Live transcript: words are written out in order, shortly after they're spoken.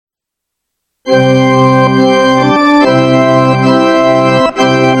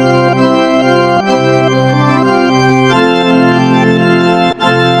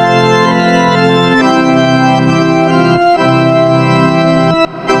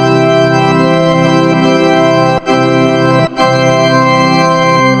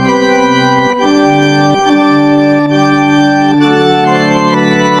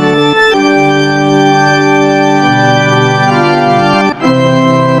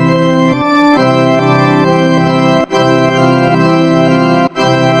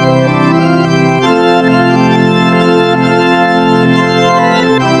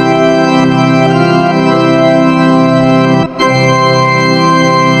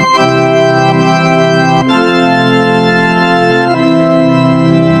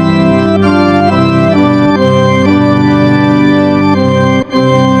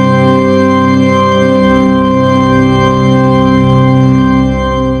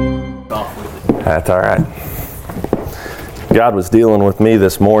That's all right. God was dealing with me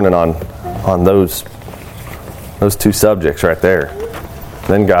this morning on those two subjects right there.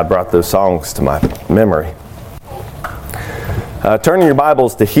 Then God brought those songs to my memory. Turning your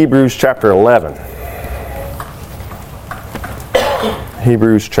Bibles to Hebrews chapter 11.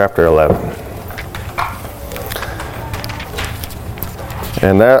 Hebrews chapter 11.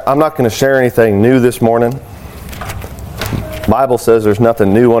 And I'm not going to share anything new this morning. The Bible says there's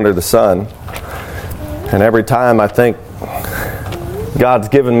nothing new under the sun. And every time I think God's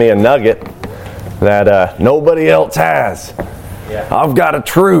given me a nugget that nobody else has. Yeah. I've got a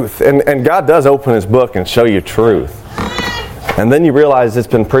truth. And God does open His book and show you truth. And then you realize it's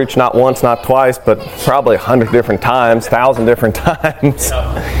been preached not once, not twice, but probably 100 different times, 1,000 different times.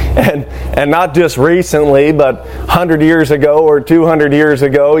 Yeah. And not just recently, but 100 years ago or 200 years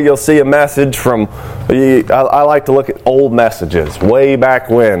ago, you'll see a message from, I like to look at old messages, way back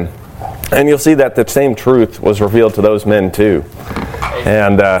when. And you'll see that the same truth was revealed to those men too.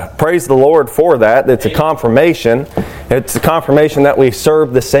 And praise the Lord for that. It's a confirmation. It's a confirmation that we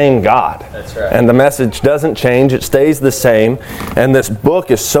serve the same God. That's right. And the message doesn't change. It stays the same. And this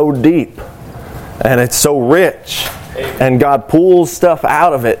book is so deep. And it's so rich. Amen. And God pulls stuff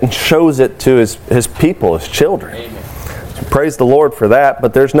out of it and shows it to His people, His children. Amen. So praise the Lord for that.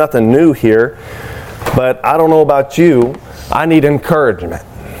 But there's nothing new here. But I don't know about you. I need encouragement.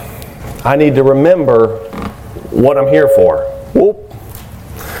 I need to remember what I'm here for. Whoop.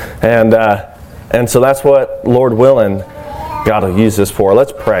 And so that's what, Lord willing, God will use this for.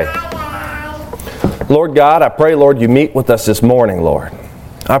 Let's pray. Lord God, I pray, Lord, you meet with us this morning, Lord.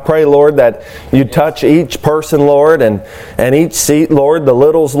 I pray, Lord, that you touch each person, Lord, and each seat, Lord, the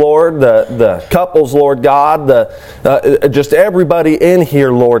littles, Lord, the couples, Lord God, just everybody in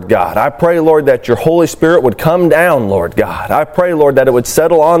here, Lord God. I pray, Lord, that your Holy Spirit would come down, Lord God. I pray, Lord, that it would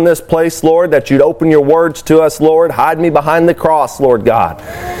settle on this place, Lord, that you'd open your words to us, Lord. Hide me behind the cross, Lord God.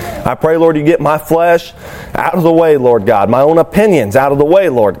 I pray, Lord, you get my flesh out of the way, Lord God. My own opinions out of the way,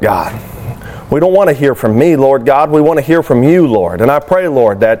 Lord God. We don't want to hear from me, Lord God. We want to hear from you, Lord. And I pray,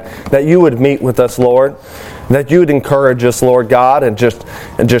 Lord, that you would meet with us, Lord. That you would encourage us, Lord God, and just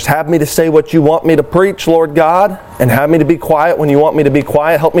have me to say what you want me to preach, Lord God. And have me to be quiet when you want me to be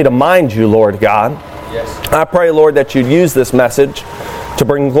quiet. Help me to mind you, Lord God. Yes. I pray, Lord, that you'd use this message to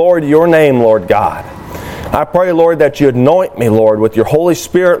bring glory to your name, Lord God. I pray, Lord, that you anoint me, Lord, with your Holy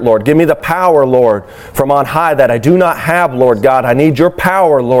Spirit, Lord. Give me the power, Lord, from on high that I do not have, Lord God. I need your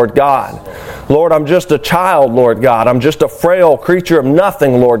power, Lord God. Lord, I'm just a child, Lord God. I'm just a frail creature of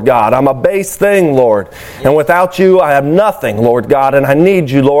nothing, Lord God. I'm a base thing, Lord. And without you, I have nothing, Lord God. And I need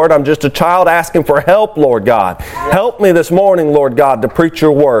you, Lord. I'm just a child asking for help, Lord God. Help me this morning, Lord God, to preach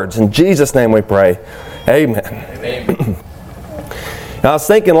your words. In Jesus' name we pray. Amen. Amen. Now, I was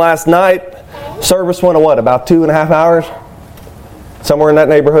thinking last night, service went about 2.5 hours? Somewhere in that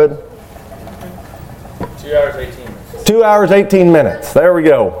neighborhood? 2 hours, 18 minutes. 2 hours, 18 minutes. There we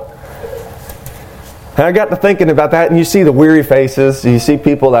go. And I got to thinking about that, and you see the weary faces. You see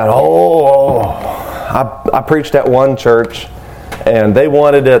people that, I preached at one church, and they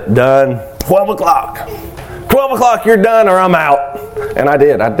wanted it done 12 o'clock. 12 o'clock, you're done, or I'm out. And I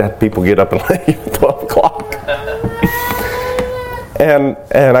did. I'd have people get up and leave at 12 o'clock.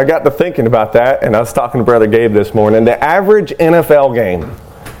 And I got to thinking about that, and I was talking to Brother Gabe this morning. The average NFL game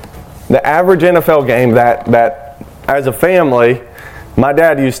that as a family, my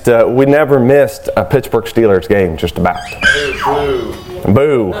dad we never missed a Pittsburgh Steelers game, just about. Boo.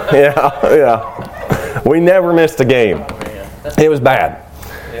 Boo. Yeah. We never missed a game. It was bad.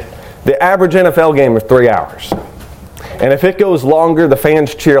 The average NFL game is 3 hours. And if it goes longer, the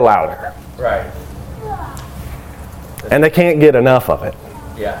fans cheer louder. Right. And they can't get enough of it.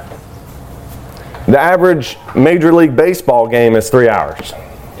 Yeah. The average Major League Baseball game is 3 hours.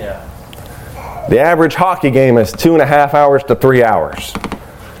 Yeah. The average hockey game is 2.5 hours to 3 hours.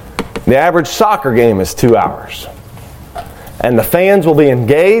 The average soccer game is 2 hours. And the fans will be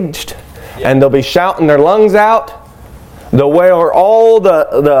engaged, and they'll be shouting their lungs out. They'll wear all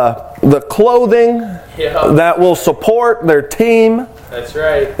the clothing that will support their team. That's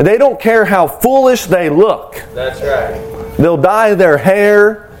right. They don't care how foolish they look. That's right. They'll dye their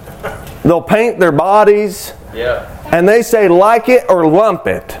hair. They'll paint their bodies. Yeah. And they say, like it or lump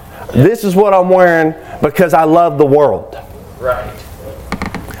it. Yeah. This is what I'm wearing because I love the world. Right.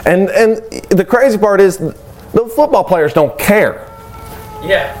 And the crazy part is, the football players don't care.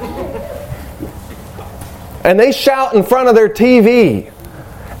 Yeah. And they shout in front of their TV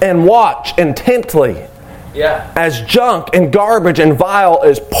and watch intently. Yeah. As junk and garbage and vile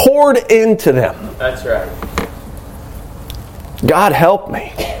is poured into them. That's right. God help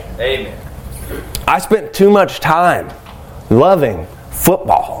me. Amen. I spent too much time loving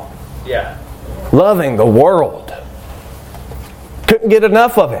football. Yeah. Loving the world. Couldn't get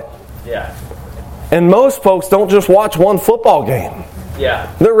enough of it. Yeah. And most folks don't just watch one football game.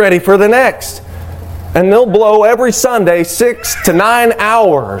 Yeah. They're ready for the next. And they'll blow every Sunday 6 to 9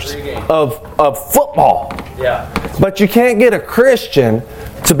 hours of football. Yeah. But you can't get a Christian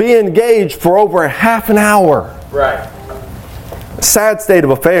to be engaged for over a half an hour. Right. Sad state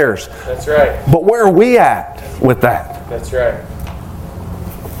of affairs. That's right. But where are we at with that? That's right.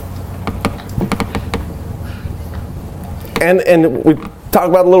 And we talk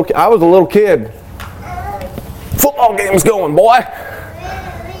about I was a little kid. Football game's going, boy.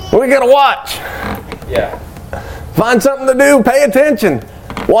 We gotta watch. Yeah. Find something to do. Pay attention.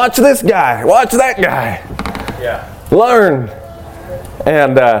 Watch this guy. Watch that guy. Yeah. Learn.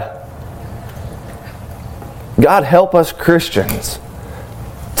 And God help us Christians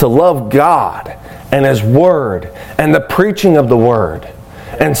to love God and His Word and the preaching of the Word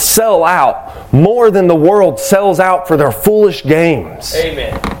and sell out more than the world sells out for their foolish games.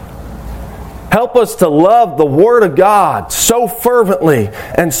 Amen. Help us to love the Word of God so fervently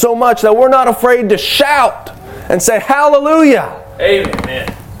and so much that we're not afraid to shout and say, hallelujah.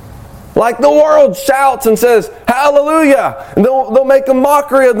 Amen. Like the world shouts and says, hallelujah. And they'll make a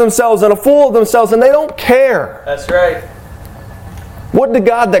mockery of themselves and a fool of themselves, and they don't care. That's right. Would to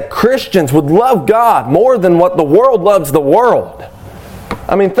God that Christians would love God more than what the world loves the world.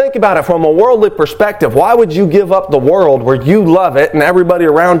 I mean, think about it from a worldly perspective. Why would you give up the world where you love it and everybody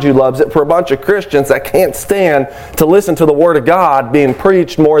around you loves it for a bunch of Christians that can't stand to listen to the Word of God being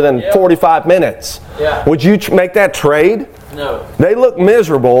preached more than 45 minutes? Yeah. Would you make that trade? No. They look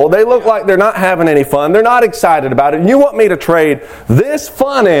miserable. They look like they're not having any fun. They're not excited about it. And you want me to trade this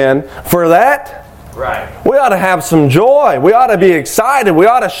fun in for that? Right. We ought to have some joy. We ought to be excited. We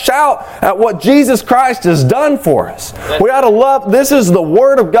ought to shout at what Jesus Christ has done for us. We ought to love. This is the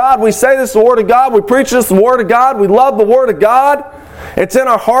Word of God. We say this is the Word of God. We preach this the Word of God. We love the Word of God. It's in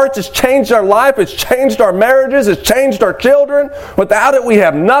our hearts. It's changed our life. It's changed our marriages. It's changed our children. Without it, we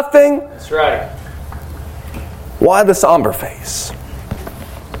have nothing. That's right. Why the somber face?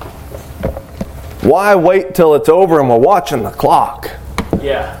 Why wait till it's over and we're watching the clock?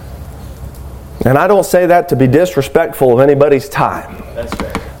 Yeah. And I don't say that to be disrespectful of anybody's time. That's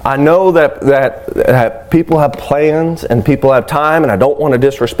right. I know that people have plans and people have time, and I don't want to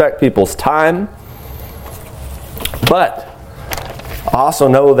disrespect people's time. But I also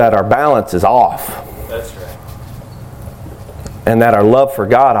know that our balance is off. That's right. And that our love for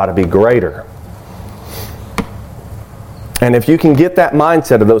God ought to be greater. And if you can get that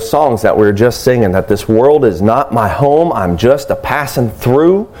mindset of those songs that we were just singing, that this world is not my home, I'm just a passing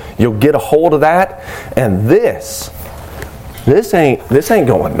through, you'll get a hold of that. And this ain't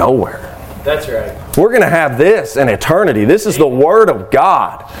going nowhere. That's right. We're going to have this in eternity. This is the Word of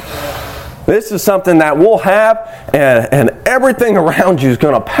God. This is something that we'll have, and everything around you is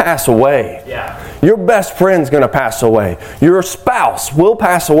going to pass away. Yeah. Your best friend's going to pass away. Your spouse will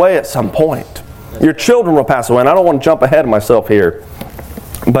pass away at some point. Your children will pass away. And I don't want to jump ahead of myself here.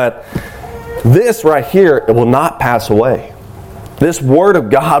 But this right here, it will not pass away. This Word of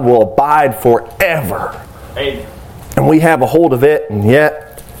God will abide forever. Amen. And we have a hold of it, and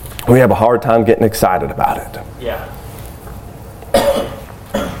yet we have a hard time getting excited about it. Yeah.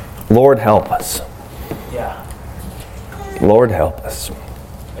 Lord, help us. Yeah. Lord, help us.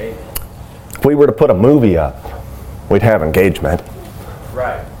 Amen. If we were to put a movie up, we'd have engagement.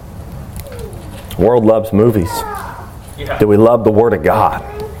 Right. The world loves movies. Yeah. Do we love the Word of God?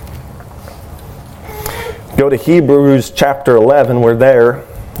 Go to Hebrews chapter 11. We're there,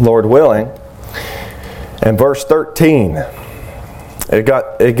 Lord willing. And verse 13.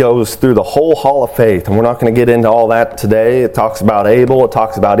 It goes through the whole hall of faith. And we're not going to get into all that today. It talks about Abel. It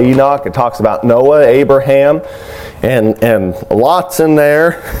talks about Enoch. It talks about Noah, Abraham. And lots in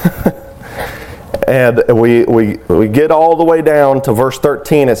there. And we get all the way down to verse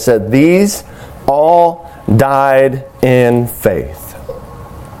 13. It said, these all died in faith,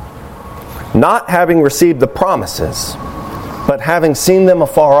 not having received the promises, but having seen them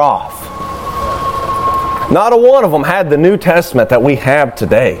afar off. Not a one of them had the New Testament that we have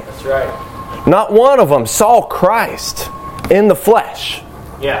today. That's right. Not one of them saw Christ in the flesh.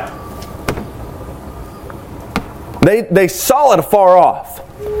 Yeah. They saw it afar off,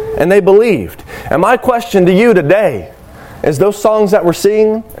 and they believed. And my question to you today is, those songs that we're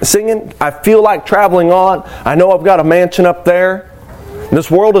singing, I feel like traveling on. I know I've got a mansion up there.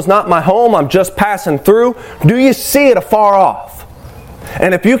 This world is not my home. I'm just passing through. Do you see it afar off?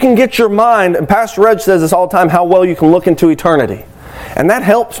 And if you can get your mind, and Pastor Reg says this all the time, how well you can look into eternity. And that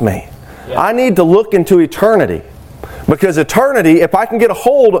helps me. Yeah. I need to look into eternity. Because eternity, if I can get a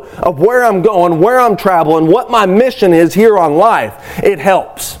hold of where I'm going, where I'm traveling, what my mission is here on life, it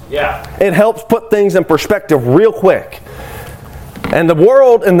helps. Yeah. It helps put things in perspective real quick. And the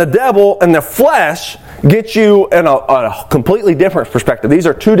world and the devil and the flesh get you in a completely different perspective. These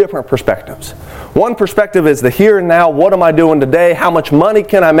are two different perspectives. One perspective is the here and now. What am I doing today? How much money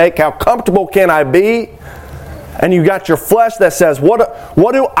can I make? How comfortable can I be? And you got your flesh that says, what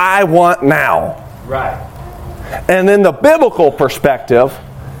do I want now? Right. And then the biblical perspective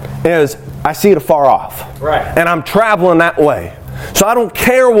is, I see it afar off. Right. And I'm traveling that way. So I don't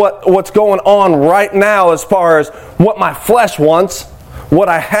care what's going on right now as far as what my flesh wants, what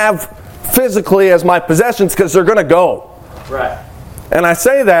I have physically as my possessions, because they're going to go. Right. And I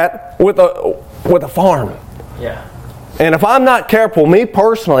say that with a farm. Yeah. And if I'm not careful, me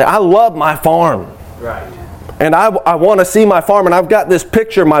personally, I love my farm. Right. And I want to see my farm, and I've got this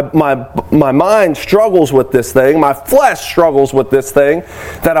picture. My mind struggles with this thing. My flesh struggles with this thing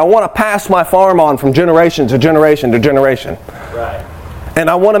that I want to pass my farm on from generation to generation to generation. Right.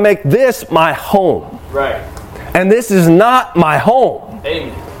 And I want to make this my home. Right. And this is not my home.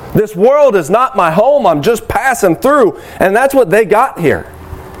 Amen. This world is not my home. I'm just passing through. And that's what they got here.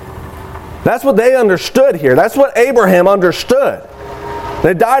 That's what they understood here. That's what Abraham understood.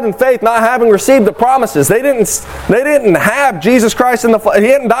 They died in faith, not having received the promises. They didn't have Jesus Christ in the flesh. He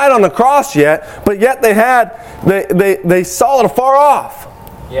hadn't died on the cross yet, but yet they saw it afar off.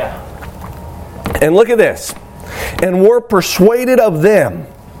 Yeah. And look at this. And were persuaded of them,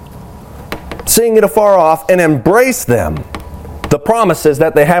 seeing it afar off, and embraced them, the promises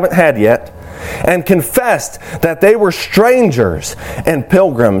that they haven't had yet, and confessed that they were strangers and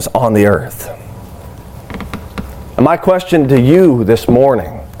pilgrims on the earth. And my question to you this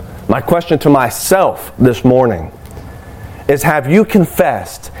morning, my question to myself this morning, is have I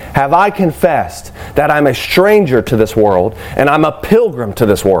confessed that I'm a stranger to this world and I'm a pilgrim to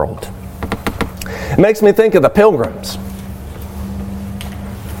this world? It makes me think of the Pilgrims.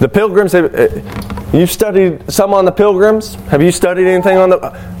 The Pilgrims, you studied some on the Pilgrims? Have you studied anything on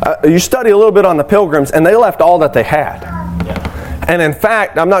you study a little bit on the Pilgrims, and they left all that they had. And in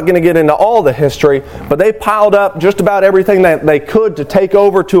fact, I'm not going to get into all the history, but they piled up just about everything that they could to take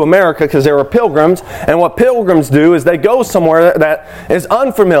over to America because they were pilgrims. And what pilgrims do is they go somewhere that is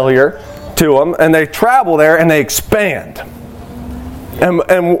unfamiliar to them, and they travel there and they expand. And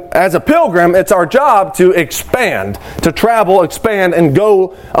as a pilgrim, it's our job to expand, to travel, expand, and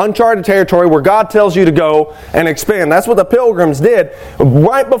go uncharted territory where God tells you to go and expand. That's what the Pilgrims did.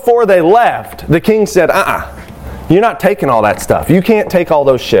 Right before they left, the king said, you're not taking all that stuff. You can't take all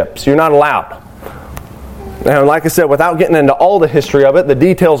those ships. You're not allowed. And like I said, without getting into all the history of it, the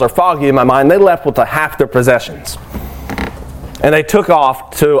details are foggy in my mind. They left with half their possessions. And they took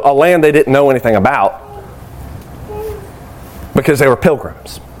off to a land they didn't know anything about because they were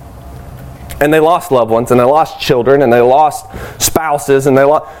pilgrims. And they lost loved ones, and they lost children, and they lost spouses,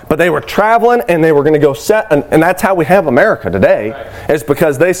 but they were traveling, and they were going to go set, and that's how we have America today. Right. Is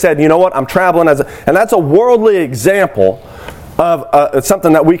because they said, you know what, I'm traveling and that's a worldly example of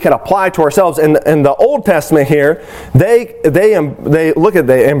something that we can apply to ourselves. In the Old Testament here, they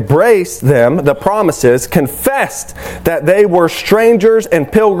embraced them, the promises, confessed that they were strangers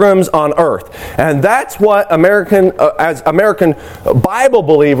and pilgrims on earth. And that's what as American Bible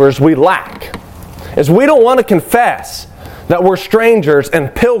believers we lack. Is we don't want to confess that we're strangers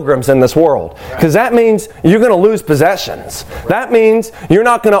and pilgrims in this world. Because that means you're going to lose possessions. That means you're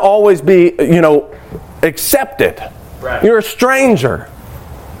not going to always be, accepted. Right. You're a stranger.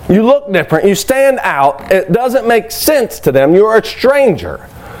 You look different. You stand out. It doesn't make sense to them. You're a stranger.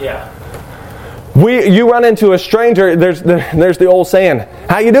 Yeah. You run into a stranger. There's the old saying,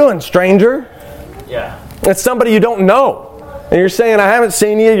 "How you doing, stranger?" Yeah. It's somebody you don't know, and you're saying, "I haven't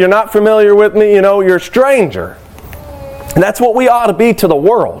seen you. You're not familiar with me. You're a stranger." And that's what we ought to be to the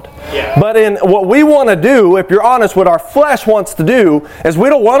world. Yeah. But in what we want to do, if you're honest, what our flesh wants to do is we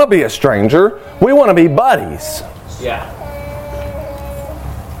don't want to be a stranger. We want to be buddies. Yeah.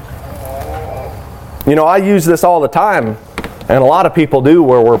 I use this all the time, and a lot of people do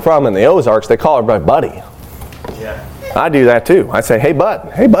where we're from in the Ozarks. They call everybody buddy. Yeah. I do that too. I say, hey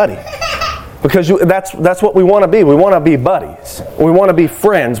bud, hey buddy. Because that's what we want to be. We want to be buddies. We want to be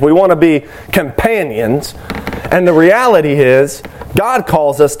friends. We want to be companions. And the reality is, God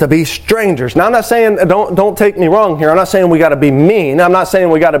calls us to be strangers. Now, I'm not saying, don't take me wrong here. I'm not saying we got to be mean. I'm not saying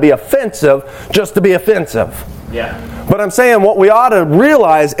we got to be offensive just to be offensive. Yeah. But I'm saying what we ought to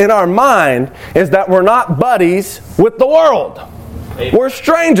realize in our mind is that we're not buddies with the world. We're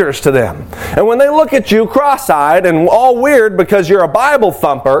strangers to them. And when they look at you cross-eyed and all weird because you're a Bible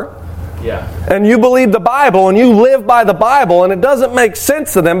thumper, Yeah. and you believe the Bible and you live by the Bible, and it doesn't make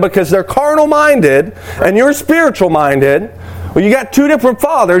sense to them because they're carnal minded and you're spiritual minded. Well, you got two different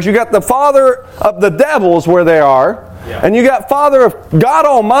fathers. You got the father of the devils where they are, and you got father of God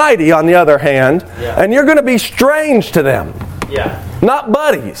Almighty on the other hand, and you're going to be strange to them. Yeah. Not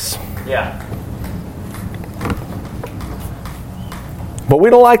buddies. Yeah. But we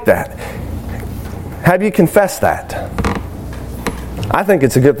don't like that. Have you confessed that? I think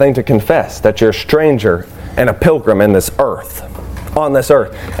it's a good thing to confess that you're a stranger and a pilgrim in this earth, on this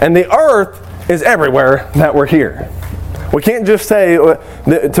earth. And the earth is everywhere that we're here. We can't just say,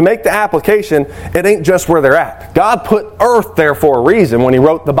 to make the application, it ain't just where they're at. God put earth there for a reason when He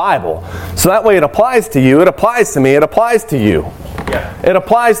wrote the Bible. So that way it applies to you, it applies to me, it applies to you. Yeah. It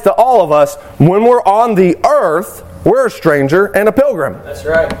applies to all of us. When we're on the earth, we're a stranger and a pilgrim. That's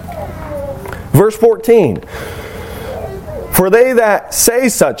right. Verse 14. For they that say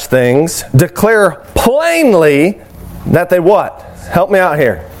such things declare plainly that they what? Help me out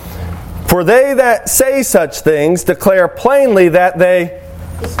here. For they that say such things declare plainly that they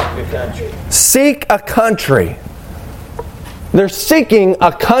seek a country. They're seeking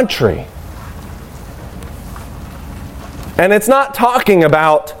a country. And it's not talking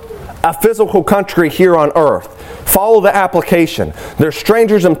about a physical country here on earth. Follow the application. They're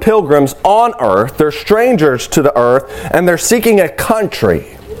strangers and pilgrims on earth. They're strangers to the earth, and they're seeking a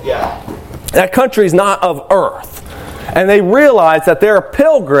country. Yeah. That country is not of earth. And they realize that they're a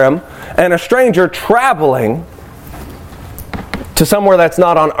pilgrim and a stranger traveling to somewhere that's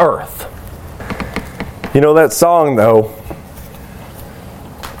not on earth. You know that song, though?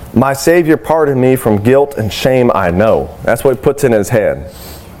 My Savior pardoned me from guilt and shame I know. That's what He puts in his head.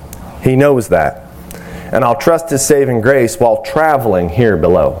 He knows that. And I'll trust His saving grace while traveling here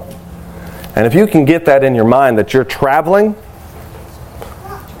below. And if you can get that in your mind, that you're traveling,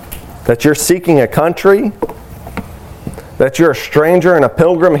 that you're seeking a country, that you're a stranger and a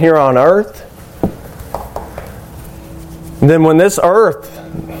pilgrim here on earth, then when this earth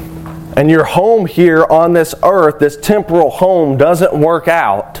and your home here on this earth, this temporal home, doesn't work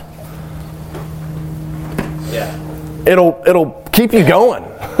out, it'll keep you going.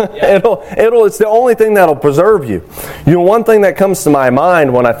 It's the only thing that'll preserve you. You know, one thing that comes to my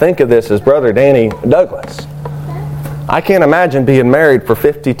mind when I think of this is Brother Danny Douglas. I can't imagine being married for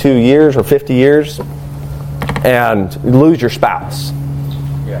 52 years or 50 years and lose your spouse.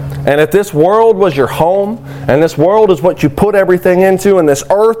 And if this world was your home, and this world is what you put everything into, and this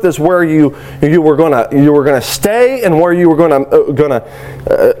earth is where you were gonna stay, and where you were gonna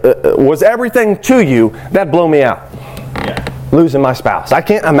was everything to you, that'd blow me out. Losing my spouse. I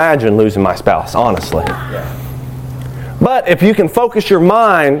can't imagine losing my spouse, honestly. But if you can focus your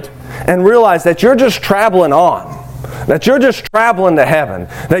mind and realize that you're just traveling on, that you're just traveling to heaven,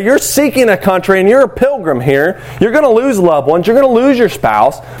 that you're seeking a country and you're a pilgrim here, you're going to lose loved ones, you're going to lose your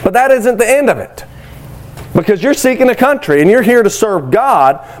spouse, but that isn't the end of it. Because you're seeking a country and you're here to serve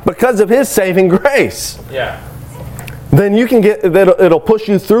God because of His saving grace. Then you can it'll push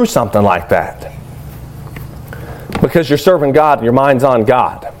you through something like that. Because you're serving God, your mind's on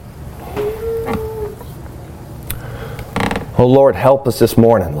God. Oh Lord, help us this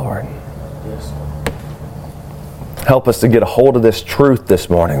morning, Lord. Help us to get a hold of this truth this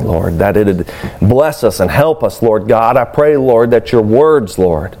morning, Lord, that it'd bless us and help us, Lord God. I pray, Lord, that your words,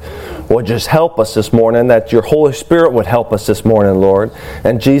 Lord, would just help us this morning, that your Holy Spirit would help us this morning, Lord.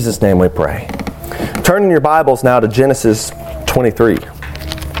 In Jesus' name we pray. Turn in your Bibles now to Genesis 23.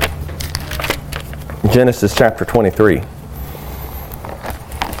 Genesis chapter 23.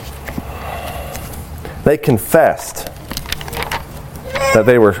 They confessed that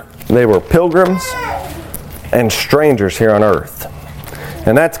they were pilgrims and strangers here on earth.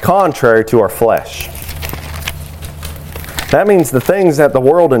 And that's contrary to our flesh. That means the things that the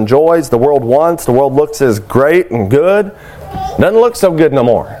world enjoys, the world wants, the world looks as great and good, doesn't look so good no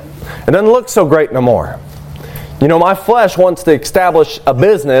more. It doesn't look so great no more. You know, my flesh wants to establish a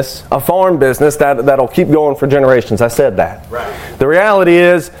business, a farm business, that'll keep going for generations. I said that. Right. The reality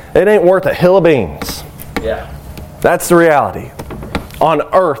is, it ain't worth a hill of beans. Yeah. That's the reality. On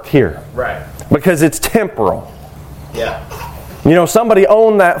earth here. Right. Because it's temporal. Yeah. You know, somebody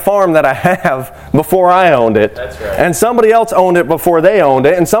owned that farm that I have before I owned it. That's right. And somebody else owned it before they owned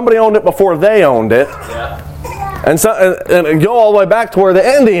it. And somebody owned it before they owned it. Yeah. And go all the way back to where the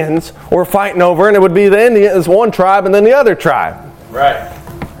Indians were fighting over, and it would be the Indians, one tribe, and then the other tribe. Right.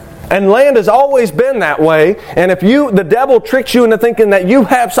 And land has always been that way. And if the devil tricks you into thinking that you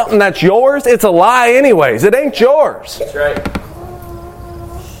have something that's yours, it's a lie anyways. It ain't yours. That's right.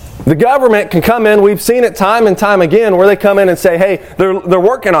 The government can come in, we've seen it time and time again, where they come in and say, hey, they're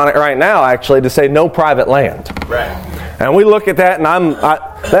working on it right now, actually, to say no private land. Right. And we look at that and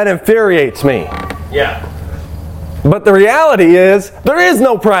that infuriates me. Yeah. But the reality is, there is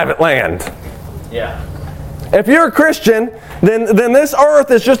no private land. Yeah. If you're a Christian, then this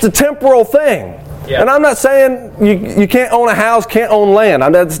earth is just a temporal thing. Yeah. And I'm not saying you can't own a house, can't own land.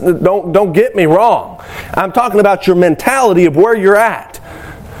 Don't get me wrong. I'm talking about your mentality of where you're at.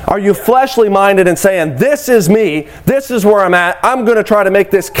 Are you fleshly minded and saying, this is me, this is where I'm at, I'm going to try to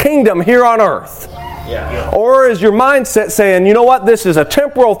make this kingdom here on earth? Yeah. Or is your mindset saying, you know what, this is a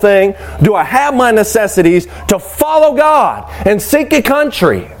temporal thing, do I have my necessities to follow God and seek a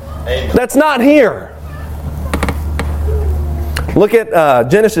country that's not here? Look at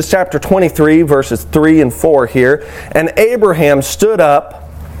Genesis chapter 23, verses 3 and 4 here. And Abraham stood up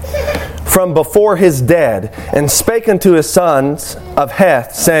from before his dead, and spake unto his sons of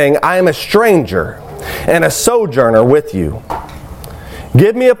Heth, saying, I am a stranger and a sojourner with you.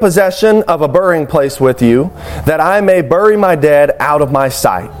 Give me a possession of a burying place with you, that I may bury my dead out of my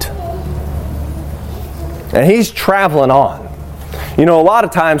sight. And he's traveling on. You know, a lot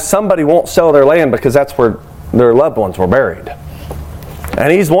of times somebody won't sell their land because that's where their loved ones were buried.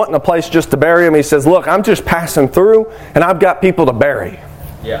 And he's wanting a place just to bury them. He says, look, I'm just passing through, and I've got people to bury.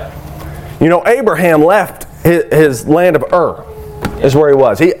 Yeah. You know, Abraham left his land of Ur, is where he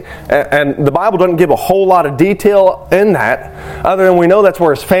was. And the Bible doesn't give a whole lot of detail in that, other than we know that's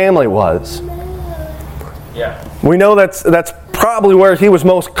where his family was. Yeah. We know that's probably where he was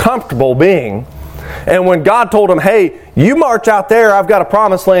most comfortable being. And when God told him, hey, you march out there, I've got a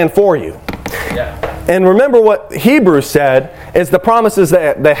promised land for you. Yeah. And remember what Hebrews said is the promises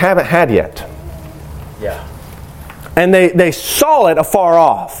that they haven't had yet. Yeah. And they saw it afar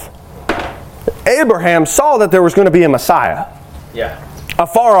off. Abraham saw that there was going to be a Messiah. Yeah.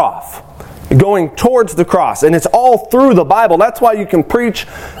 Afar off. Going towards the cross. And it's all through the Bible. That's why you can preach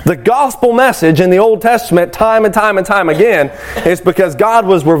the gospel message in the Old Testament time and time and time again. It's because God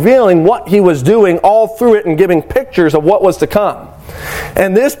was revealing what He was doing all through it and giving pictures of what was to come.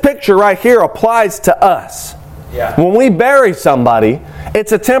 And this picture right here applies to us. Yeah. When we bury somebody,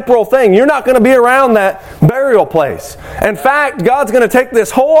 it's a temporal thing. You're not going to be around that burial place. In fact, God's going to take this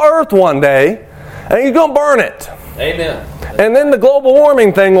whole earth one day and He's going to burn it. Amen. And then the global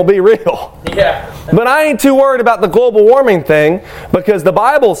warming thing will be real. Yeah. But I ain't too worried about the global warming thing, because the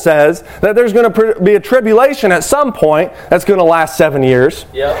Bible says that there's going to be a tribulation at some point that's going to last 7 years.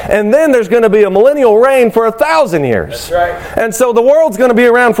 Yep. And then there's going to be a millennial reign for 1,000 years. That's right. And so the world's going to be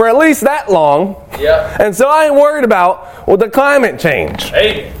around for at least that long. Yep. And so I ain't worried about the climate change.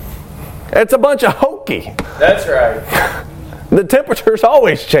 Hey. It's a bunch of hokey. That's right. The temperatures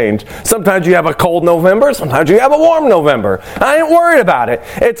always change. Sometimes you have a cold November, sometimes you have a warm November. I ain't worried about it.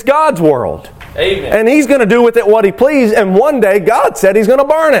 It's God's world. Amen. And He's going to do with it what He pleases, and one day God said He's going to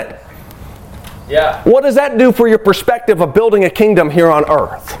burn it. Yeah. What does that do for your perspective of building a kingdom here on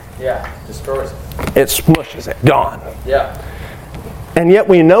earth? Yeah, destroys it. It smushes it. Gone. Yeah. And yet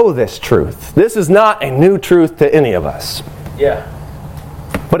we know this truth. This is not a new truth to any of us. Yeah.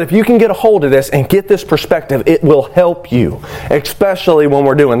 But if you can get a hold of this and get this perspective, it will help you, especially when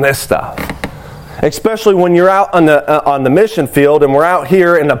we're doing this stuff. Especially when you're out on the mission field and we're out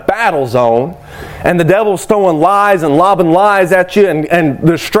here in the battle zone and the devil's throwing lies and lobbing lies at you and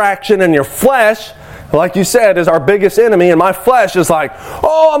distraction, and your flesh, like you said, is our biggest enemy, and my flesh is like,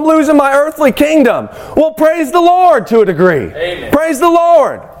 oh, I'm losing my earthly kingdom. Well, praise the Lord to a degree. Amen. Praise the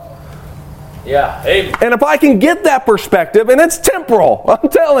Lord. Yeah. Amen. And if I can get that perspective, and it's temporal, I'm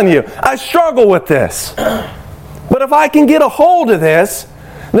telling you, I struggle with this. But if I can get a hold of this,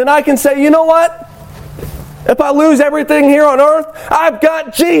 then I can say, you know what? If I lose everything here on earth, I've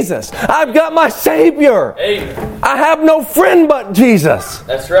got Jesus. I've got my Savior. Amen. I have no friend but Jesus.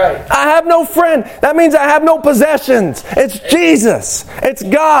 That's right. I have no friend. That means I have no possessions. It's Jesus. It's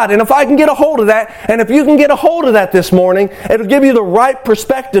God. And if I can get a hold of that, and if you can get a hold of that this morning, it'll give you the right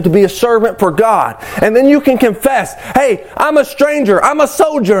perspective to be a servant for God. And then you can confess, hey, I'm a stranger. I'm a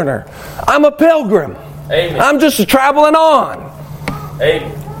sojourner. I'm a pilgrim. Amen. I'm just traveling on.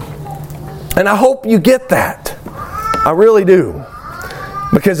 Amen. And I hope you get that. I really do.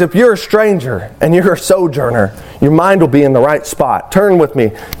 Because if you're a stranger and you're a sojourner, your mind will be in the right spot. Turn with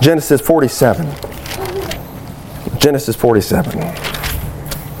me, Genesis 47. Genesis 47.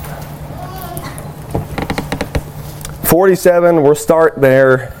 47, we'll start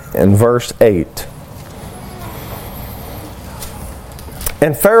there in verse 8.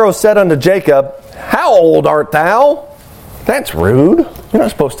 And Pharaoh said unto Jacob, how old art thou? That's rude. You're not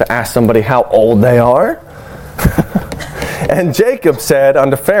supposed to ask somebody how old they are. And Jacob said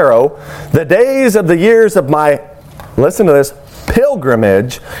unto Pharaoh, the days of the years of my, listen to this,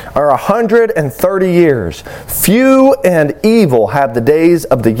 pilgrimage are 130 years. Few and evil have the days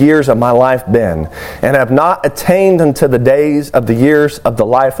of the years of my life been, and have not attained unto the days of the years of the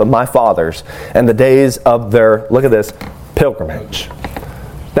life of my fathers, and the days of their, look at this, pilgrimage.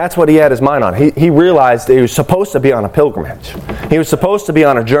 That's what he had his mind on. He realized that he was supposed to be on a pilgrimage. He was supposed to be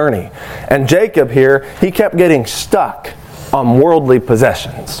on a journey. And Jacob here, he kept getting stuck on worldly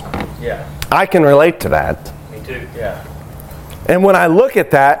possessions. Yeah. I can relate to that. Me too. Yeah. And when I look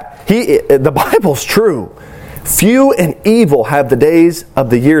at that, the Bible's true. Few and evil have the days of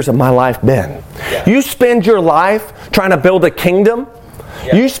the years of my life been. Yeah. You spend your life trying to build a kingdom.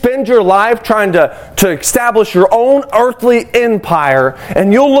 Yeah. You spend your life trying to establish your own earthly empire,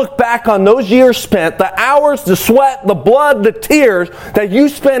 and you'll look back on those years spent, the hours, the sweat, the blood, the tears that you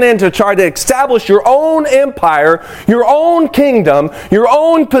spent in to try to establish your own empire, your own kingdom, your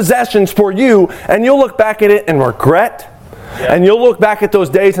own possessions for you, and you'll look back at it and regret. Yeah. And you'll look back at those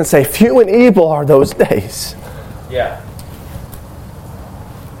days and say, few and evil are those days. Yeah.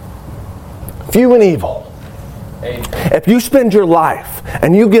 Few and evil. Amen. If you spend your life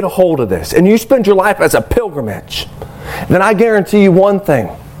and you get a hold of this and you spend your life as a pilgrimage, then I guarantee you one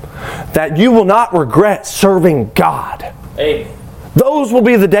thing, that you will not regret serving God. Amen. Those will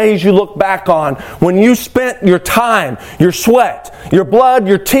be the days you look back on when you spent your time, your sweat, your blood,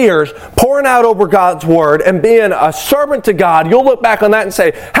 your tears pouring out over God's Word and being a servant to God. You'll look back on that and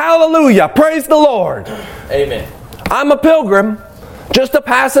say, hallelujah, praise the Lord. Amen. I'm a pilgrim, just a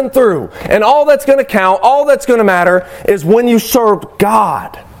passing through. And all that's going to count, all that's going to matter is when you served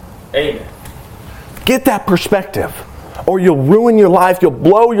God. Amen. Get that perspective, or you'll ruin your life, you'll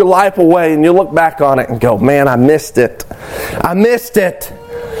blow your life away, and you'll look back on it and go, man, I missed it. I missed it.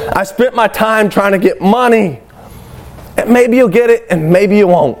 I spent my time trying to get money. And maybe you'll get it, and maybe you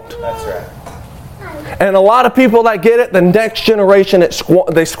won't. That's right. And a lot of people that get it, the next generation,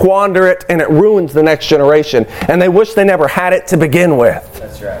 they squander it, and it ruins the next generation. And they wish they never had it to begin with.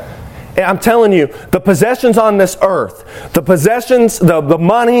 That's right. And I'm telling you, the possessions on this earth, the possessions, the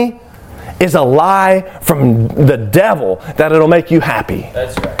money, is a lie from the devil that it'll make you happy.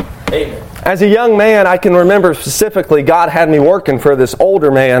 That's right. Amen. As a young man, I can remember specifically God had me working for this older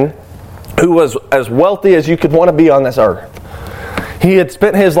man who was as wealthy as you could want to be on this earth. He had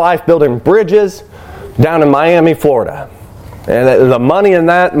spent his life building bridges down in Miami, Florida. And the money in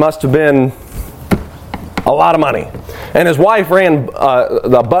that must have been a lot of money. And his wife ran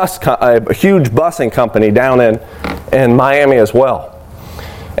a huge busing company down in Miami as well.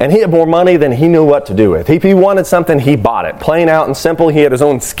 And he had more money than he knew what to do with. If he wanted something, he bought it. Plain out and simple. He had his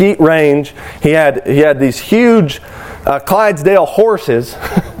own skeet range. He had these huge Clydesdale horses,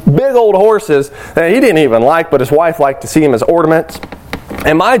 big old horses that he didn't even like, but his wife liked to see him as ornaments.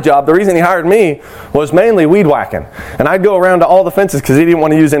 And my job, the reason he hired me, was mainly weed whacking. And I'd go around to all the fences because he didn't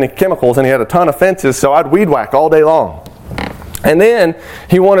want to use any chemicals, and he had a ton of fences, so I'd weed whack all day long. And then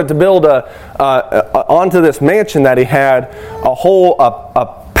he wanted to build onto this mansion that he had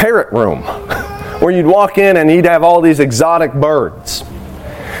a parrot room where you'd walk in and he'd have all these exotic birds.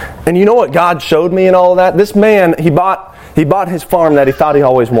 And you know what God showed me in all of that? This man, he bought his farm that he thought he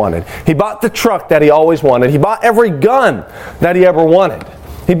always wanted. He bought the truck that he always wanted. He bought every gun that he ever wanted.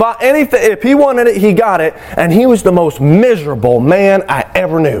 He bought anything. If he wanted it, he got it. And he was the most miserable man I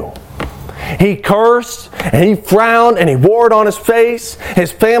ever knew. He cursed, and he frowned, and he wore it on his face.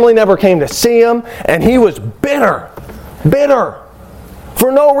 His family never came to see him, and he was bitter.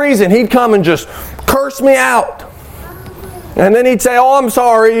 For no reason. He'd come and just curse me out. And then he'd say, oh, I'm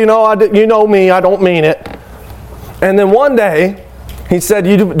sorry, you know me, I don't mean it. And then one day, he said,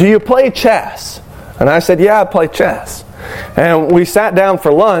 do you play chess? And I said, yeah, I play chess. And we sat down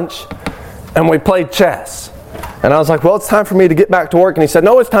for lunch, and we played chess. And I was like, well, it's time for me to get back to work. And he said,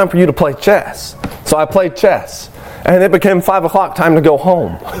 no, it's time for you to play chess. So I played chess. And it became 5 o'clock, time to go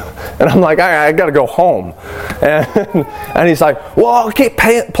home. And I'm like, I got to go home. And he's like, well, I'll keep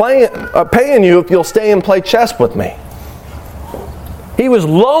paying you if you'll stay and play chess with me. He was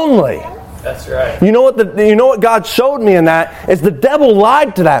lonely. That's right. You know what God showed me in that is the devil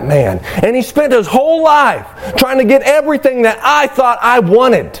lied to that man. And he spent his whole life trying to get everything that I thought I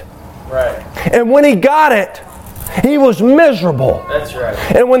wanted. Right. And when he got it, he was miserable. That's right.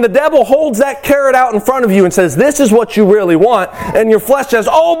 And when the devil holds that carrot out in front of you and says, this is what you really want, and your flesh says,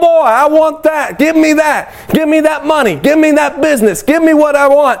 oh boy, I want that. Give me that. Give me that money. Give me that business. Give me what I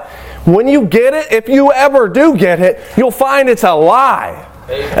want. When you get it, if you ever do get it, you'll find it's a lie.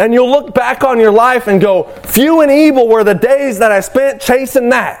 Amen. And you'll look back on your life and go, few and evil were the days that I spent chasing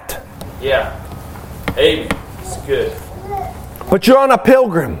that. Yeah. Amen. It's good. But you're on a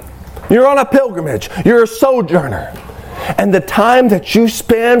pilgrim. You're on a pilgrimage. You're a sojourner. And the time that you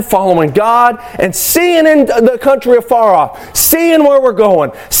spend following God and seeing in the country afar off, seeing where we're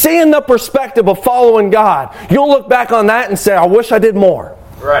going, seeing the perspective of following God, you'll look back on that and say, I wish I did more.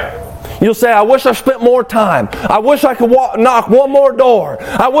 Right. You'll say, I wish I spent more time. I wish I could knock one more door.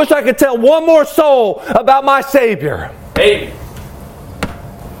 I wish I could tell one more soul about my Savior. Amen.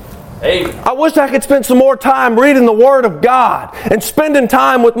 Amen. I wish I could spend some more time reading the Word of God and spending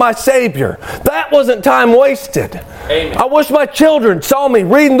time with my Savior. That wasn't time wasted. Amen. I wish my children saw me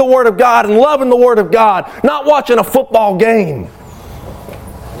reading the Word of God and loving the Word of God, not watching a football game.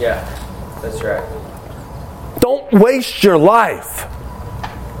 Yeah, that's right. Don't waste your life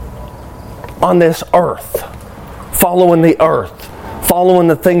on this earth, following the earth, following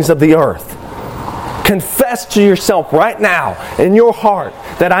the things of the earth. Confess to yourself right now in your heart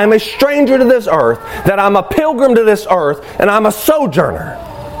that I'm a stranger to this earth, that I'm a pilgrim to this earth, and I'm a sojourner.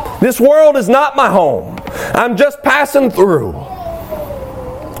 This world is not my home. I'm just passing through.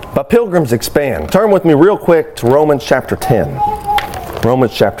 But pilgrims expand. Turn with me real quick to Romans chapter 10.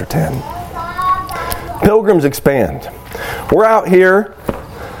 Romans chapter 10. Pilgrims expand. We're out here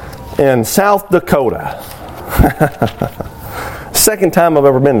in South Dakota. Second time I've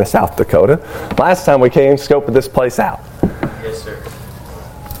ever been to South Dakota. Last time we came, scoped this place out. Yes, sir.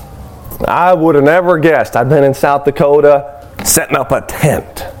 I would have never guessed I'd been in South Dakota setting up a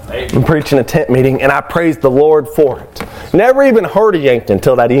tent and preaching a tent meeting, and I praised the Lord for it. Never even heard of Yankton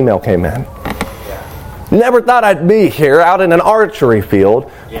until that email came in. Never thought I'd be here out in an archery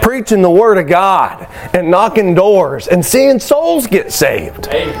field preaching the Word of God and knocking doors and seeing souls get saved.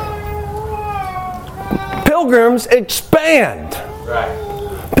 Amen. Pilgrims expand. Right.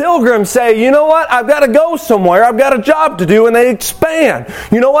 Pilgrims say, you know what? I've got to go somewhere. I've got a job to do, and they expand.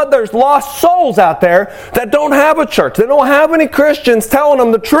 You know what? There's lost souls out there that don't have a church. They don't have any Christians telling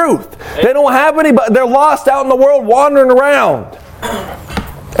them the truth. They don't have anybody. They're lost out in the world wandering around.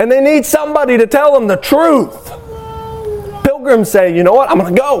 And they need somebody to tell them the truth. Pilgrims say, you know what? I'm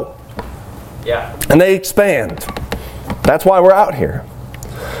going to go. Yeah. And they expand. That's why we're out here.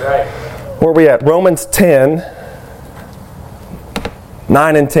 Right. Where are we at? Romans 10,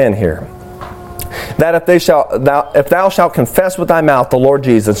 9 and 10 here. That if thou shalt confess with thy mouth the Lord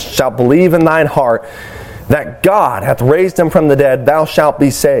Jesus, shalt believe in thine heart that God hath raised him from the dead, thou shalt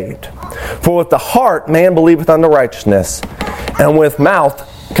be saved. For with the heart man believeth unto righteousness, and with mouth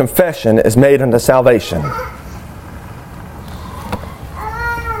confession is made unto salvation.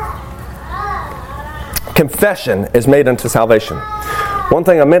 Confession is made unto salvation. One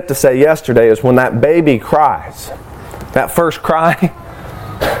thing I meant to say yesterday is when that baby cries, that first cry,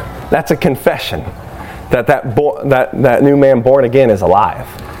 that's a confession that new man born again is alive.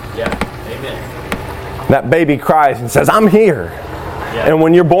 Yeah. Amen. That baby cries and says, I'm here. Yeah. And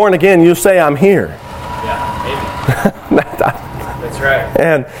when you're born again, you say, I'm here. Yeah. Amen. That's right.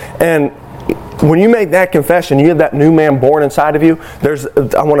 And when you make that confession, you have that new man born inside of you.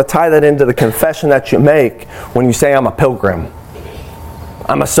 I want to tie that into the confession that you make when you say, I'm a pilgrim.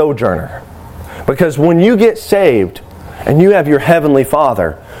 I'm a sojourner. Because when you get saved and you have your heavenly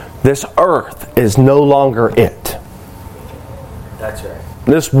Father, this earth is no longer it. That's right.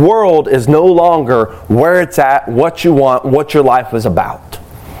 This world is no longer where it's at, what you want, what your life is about.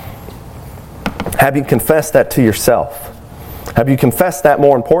 Have you confessed that to yourself? Have you confessed that,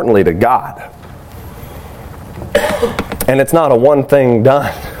 more importantly, to God? And it's not a one thing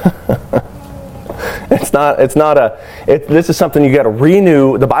done. This is something you got to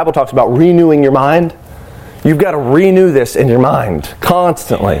renew. The Bible talks about renewing your mind. You've got to renew this in your mind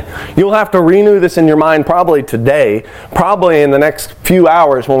constantly. You'll have to renew this in your mind probably today, probably in the next few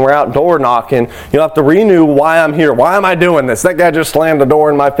hours when we're out door knocking. You'll have to renew why I'm here. Why am I doing this? That guy just slammed the door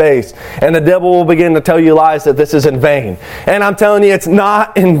in my face. And the devil will begin to tell you lies that this is in vain. And I'm telling you, it's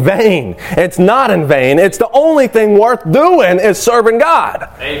not in vain. It's not in vain. It's the only thing worth doing is serving God.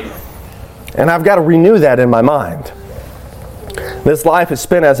 Amen. And I've got to renew that in my mind. This life is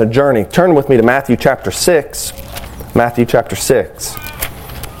spent as a journey. Turn with me to Matthew chapter 6. Matthew chapter 6.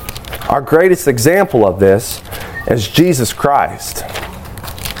 Our greatest example of this is Jesus Christ.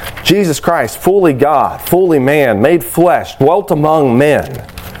 Jesus Christ, fully God, fully man, made flesh, dwelt among men.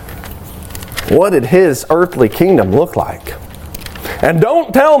 What did his earthly kingdom look like? And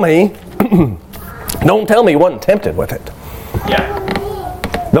don't tell me he wasn't tempted with it. Yeah.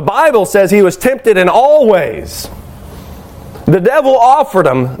 The Bible says he was tempted in all ways. The devil offered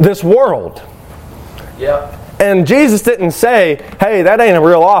him this world. Yep. And Jesus didn't say, hey, that ain't a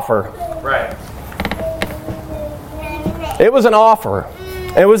real offer. Right. It was an offer.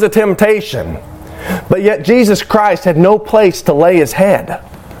 It was a temptation. But yet Jesus Christ had no place to lay his head.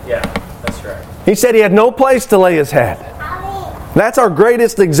 Yeah, that's right. He said he had no place to lay his head. That's our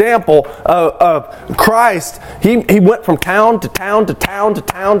greatest example of Christ. He went from town to town to town to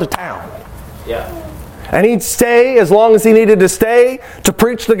town to town. Yeah. And he'd stay as long as he needed to stay to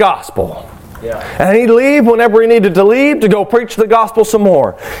preach the gospel. Yeah. And he'd leave whenever he needed to leave to go preach the gospel some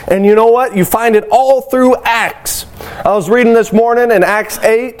more. And you know what? You find it all through Acts. I was reading this morning in Acts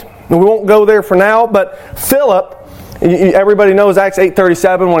 8. We won't go there for now, but Philip, everybody knows Acts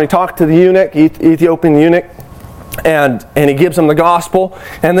 8:37 when he talked to the eunuch, Ethiopian eunuch, and he gives him the gospel.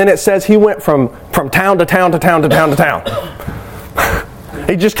 And then it says he went from town to town to town to town to town.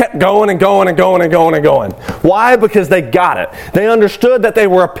 He just kept going and going and going and going and going. Why? Because they got it. They understood that they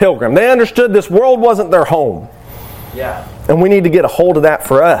were a pilgrim. They understood this world wasn't their home. Yeah. And we need to get a hold of that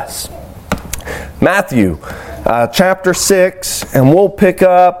for us. Matthew chapter 6, and we'll pick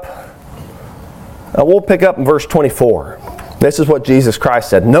up in verse 24. This is what Jesus Christ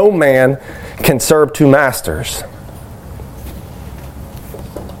said. No man can serve two masters.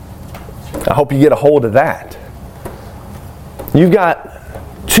 I hope you get a hold of that. You've got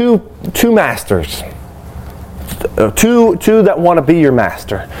two masters. Two that want to be your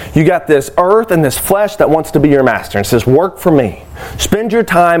master. You got this earth and this flesh that wants to be your master and says, work for me. Spend your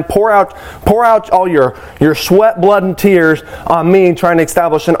time, pour out all your sweat, blood, and tears on me trying to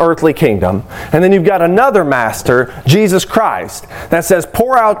establish an earthly kingdom. And then you've got another master, Jesus Christ, that says,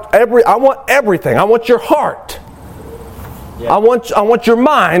 pour out I want everything. I want your heart. Yeah. I want your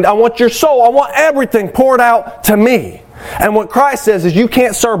mind. I want your soul. I want everything poured out to me. And what Christ says is you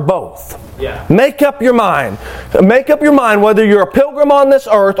can't serve both. Yeah. Make up your mind. Make up your mind whether you're a pilgrim on this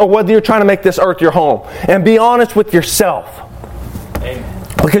earth or whether you're trying to make this earth your home. And be honest with yourself. Amen.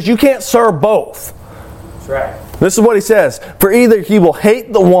 Because you can't serve both. That's right. This is what he says. For either he will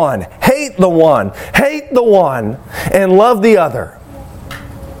hate the one, and love the other.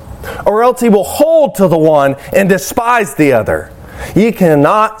 Or else he will hold to the one and despise the other. Ye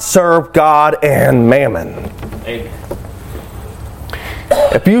cannot serve God and mammon. Amen.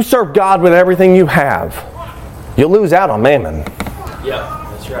 If you serve God with everything you have, you'll lose out on mammon. Yeah,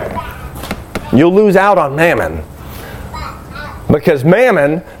 that's right. You'll lose out on mammon. Because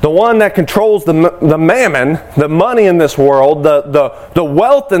mammon, the one that controls the mammon, the money in this world, the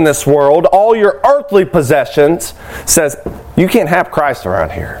wealth in this world, all your earthly possessions, says, you can't have Christ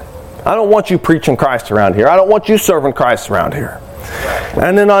around here. I don't want you preaching Christ around here. I don't want you serving Christ around here.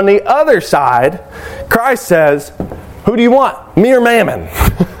 And then on the other side, Christ says, who do you want? Me or mammon?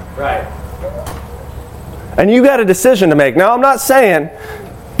 Right. And you got a decision to make. Now, I'm not saying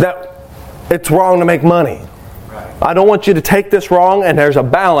that it's wrong to make money. Right. I don't want you to take this wrong, and there's a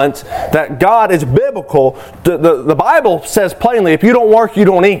balance that God is biblical. The Bible says plainly, if you don't work, you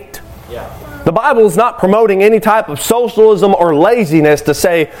don't eat. Yeah. The Bible is not promoting any type of socialism or laziness to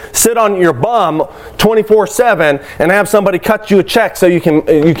say, sit on your bum 24/7 and have somebody cut you a check so you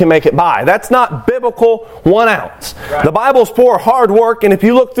can make it by. That's not biblical 1 ounce. Right. The Bible's for hard work, and if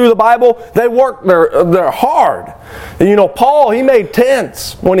you look through the Bible, they work, they're hard. And you know, Paul, he made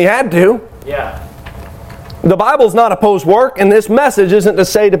tents when he had to. Yeah. The Bible's not opposed work, and this message isn't to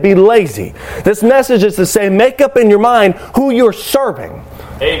say to be lazy. This message is to say, make up in your mind who you're serving.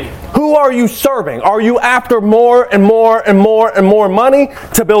 Amen. Who are you serving? Are you after more and more and more and more money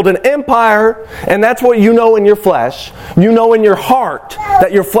to build an empire? And that's what you know in your flesh. You know in your heart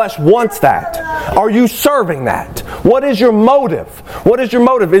that your flesh wants that. Are you serving that? What is your motive? What is your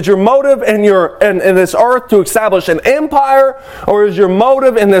motive? Is your motive in this earth to establish an empire? Or is your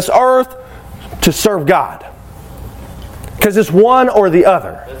motive in this earth to serve God? Because it's one or the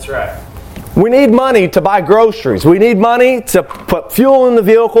other. That's right. We need money to buy groceries. We need money to put fuel in the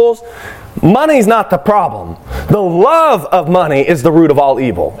vehicles. Money's not the problem. The love of money is the root of all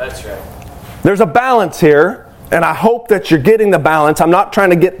evil. That's right. There's a balance here, and I hope that you're getting the balance. I'm not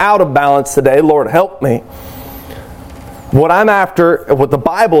trying to get out of balance today. Lord, help me. What I'm after, what the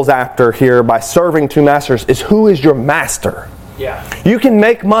Bible's after here by serving two masters is who is your master. Yeah. You can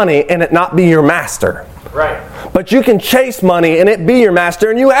make money and it not be your master. Right. But you can chase money and it be your master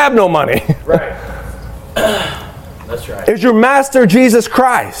and you have no money. Right. That's right. Is your master Jesus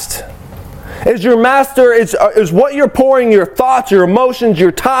Christ? Is your master, is what you're pouring your thoughts, your emotions,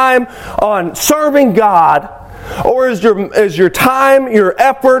 your time on serving God? Or is your time, your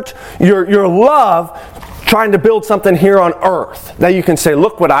effort, your love trying to build something here on earth that you can say,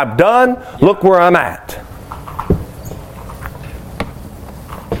 look what I've done, look where I'm at?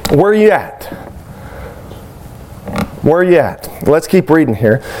 Where are you at? Where are you at? Let's keep reading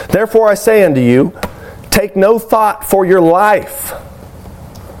here. Therefore I say unto you, take no thought for your life.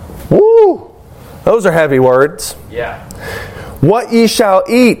 Woo! Those are heavy words. Yeah. What ye shall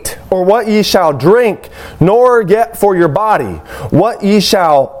eat, or what ye shall drink, nor yet for your body, what ye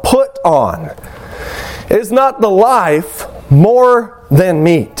shall put on. Is not the life more than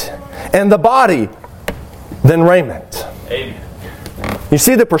meat, and the body than raiment? Amen. You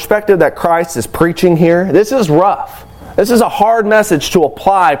see the perspective that Christ is preaching here? This is rough. This is a hard message to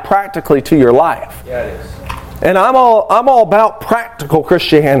apply practically to your life. Yeah, it is. And I'm all about practical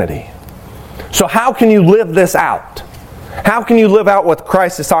Christianity. So how can you live this out? How can you live out what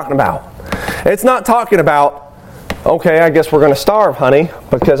Christ is talking about? It's not talking about, okay, I guess we're going to starve, honey,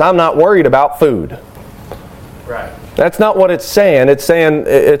 because I'm not worried about food. Right. That's not what it's saying.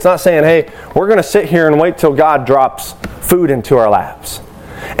 It's not saying, hey, we're going to sit here and wait till God drops food into our laps.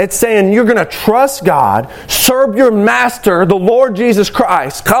 It's saying you're going to trust God, serve your master, the Lord Jesus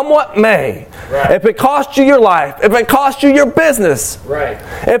Christ, come what may. Right. If it costs you your life, if it costs you your business, Right.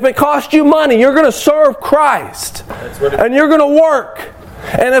 if it costs you money, you're going to serve Christ. And you're going to work.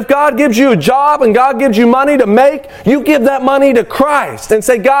 And if God gives you a job and God gives you money to make, you give that money to Christ and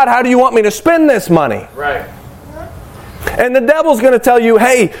say, God, how do you want me to spend this money? Right. And the devil's going to tell you,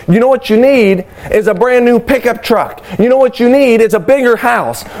 hey, you know what you need is a brand new pickup truck. You know what you need is a bigger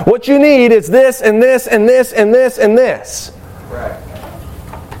house. What you need is this and this and this and this and this. Right.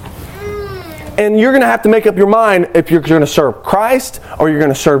 And you're going to have to make up your mind if you're going to serve Christ or you're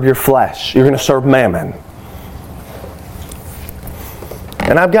going to serve your flesh. You're going to serve mammon.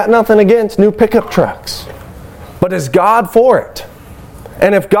 And I've got nothing against new pickup trucks. But is God for it?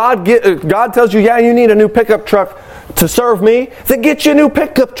 And if God tells you, yeah, you need a new pickup truck to serve me, then get you a new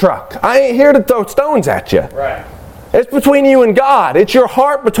pickup truck. I ain't here to throw stones at you. Right. It's between you and God. It's your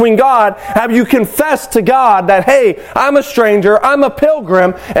heart between God. Have you confessed to God that, hey, I'm a stranger, I'm a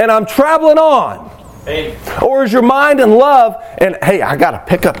pilgrim, and I'm traveling on? Amen. Or is your mind in love and, hey, I got a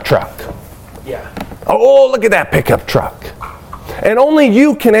pickup truck. Yeah. Oh, look at that pickup truck. And only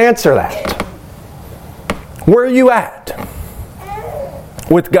you can answer that. Where are you at?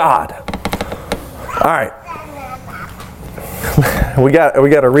 With God. All right. We got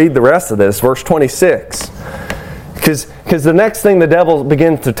to read the rest of this, verse 26. Because the next thing the devil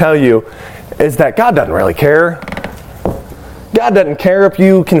begins to tell you is that God doesn't really care. God doesn't care if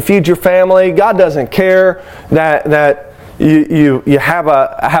you can feed your family. God doesn't care that you have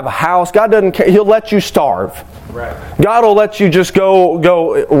a house. God doesn't care. He'll let you starve. Right. God will let you just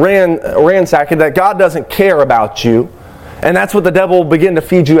go ransack it. That God doesn't care about you. And that's what the devil will begin to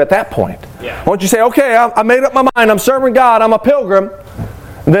feed you at that point. Yeah. Once you say, okay, I made up my mind, I'm serving God, I'm a pilgrim,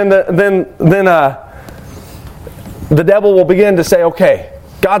 then the devil will begin to say, okay,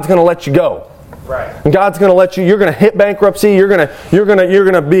 God's going to let you go. Right. And God's going to let you, you're going to hit bankruptcy, you're going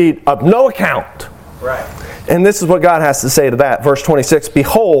to be of no account. Right. And this is what God has to say to that. Verse 26,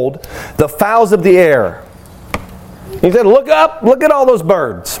 behold, the fowls of the air. He said, look up, look at all those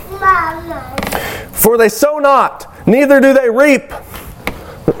birds. For they sow not, neither do they reap.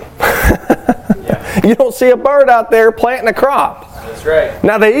 Yeah. You don't see a bird out there planting a crop. That's right.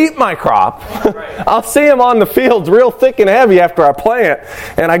 Now they eat my crop. Right. I'll see them on the fields real thick and heavy after I plant,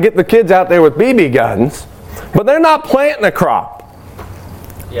 and I get the kids out there with BB guns. But they're not planting a crop.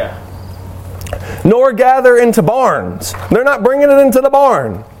 Yeah. Nor gather into barns. They're not bringing it into the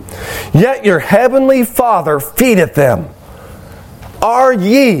barn. Yet your heavenly Father feedeth them. Are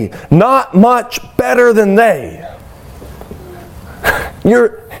ye not much better than they?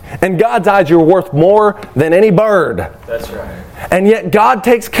 In God's eyes, you're worth more than any bird. That's right. And yet God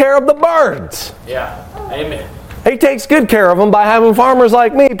takes care of the birds. Yeah. Amen. He takes good care of them by having farmers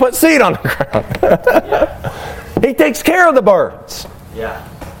like me put seed on the ground. Yeah. He takes care of the birds. Yeah.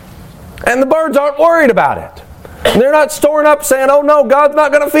 And the birds aren't worried about it. They're not storing up saying, oh no, God's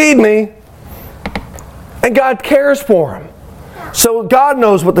not going to feed me. And God cares for them. So God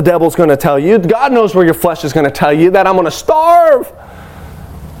knows what the devil's going to tell you. God knows where your flesh is going to tell you that I'm going to starve.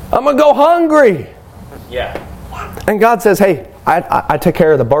 I'm going to go hungry. Yeah. And God says, hey, I take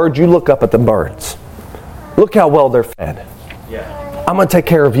care of the birds. You look up at the birds. Look how well they're fed. Yeah. I'm going to take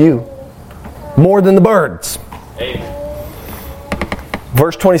care of you more than the birds. Amen.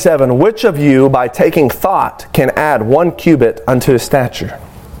 Verse 27, which of you by taking thought can add 1 cubit unto his stature?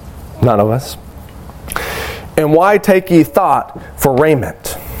 None of us. And why take ye thought for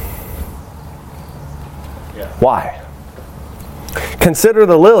raiment? Yeah. Why? Consider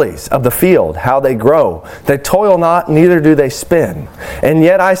the lilies of the field, how they grow. They toil not, neither do they spin. And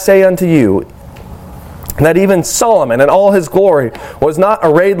yet I say unto you, that even Solomon in all his glory was not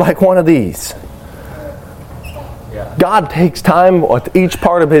arrayed like one of these. Yeah. God takes time with each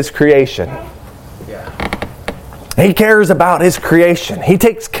part of his creation. Yeah. He cares about His creation. He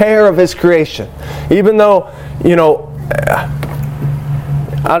takes care of His creation. Even though,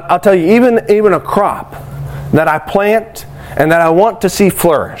 I'll tell you, even a crop that I plant and that I want to see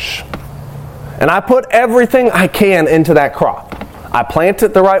flourish, and I put everything I can into that crop. I plant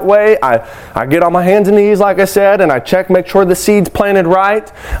it the right way. I get on my hands and knees, like I said, and I make sure the seed's planted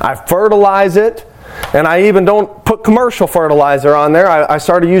right. I fertilize it. And I even don't put commercial fertilizer on there. I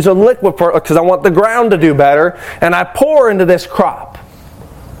started using liquid fertilizer because I want the ground to do better. And I pour into this crop.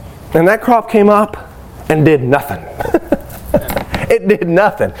 And that crop came up and did nothing. It did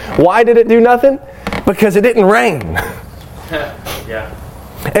nothing. Why did it do nothing? Because it didn't rain. Yeah.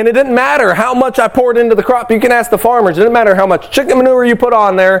 And it didn't matter how much I poured into the crop. You can ask the farmers. It didn't matter how much chicken manure you put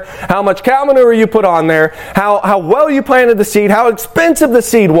on there, how much cow manure you put on there, how well you planted the seed, how expensive the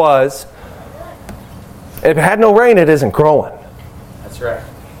seed was. If it had no rain, it isn't growing. That's right.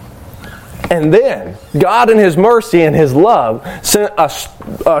 And then, God in His mercy and His love sent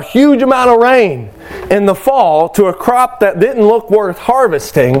a huge amount of rain in the fall to a crop that didn't look worth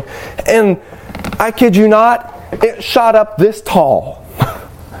harvesting. And I kid you not, it shot up this tall.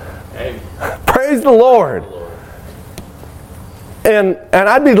 Praise the Lord. And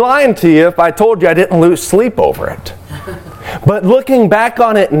I'd be lying to you if I told you I didn't lose sleep over it. But looking back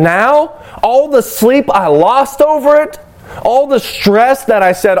on it now, all the sleep I lost over it, all the stress that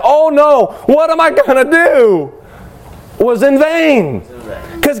I said, oh no, what am I going to do? Was in vain.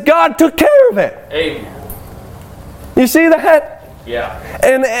 Because God took care of it. Amen. You see that? Yeah.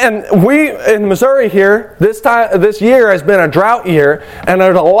 And we in Missouri here, this year has been a drought year, and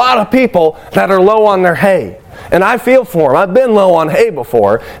there's a lot of people that are low on their hay. And I feel for them. I've been low on hay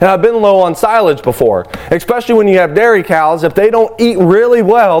before, and I've been low on silage before. Especially when you have dairy cows, if they don't eat really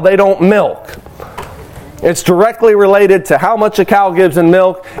well, they don't milk. It's directly related to how much a cow gives in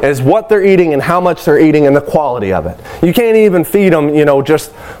milk, is what they're eating and how much they're eating and the quality of it. You can't even feed them,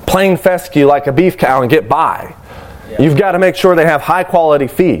 just plain fescue like a beef cow and get by. You've got to make sure they have high quality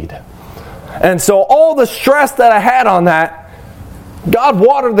feed. And so all the stress that I had on that, God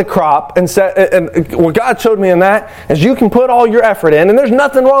watered the crop and said, and what God showed me in that is you can put all your effort in, and there's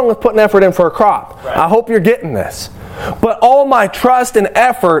nothing wrong with putting effort in for a crop. Right. I hope you're getting this. But all my trust and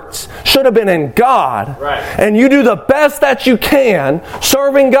efforts should have been in God. Right. And you do the best that you can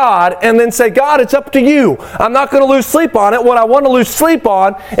serving God, and then say, God, it's up to you. I'm not going to lose sleep on it. What I want to lose sleep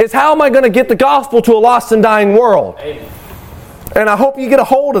on is how am I going to get the gospel to a lost and dying world? Amen. And I hope you get a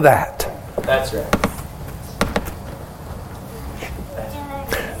hold of that. That's right.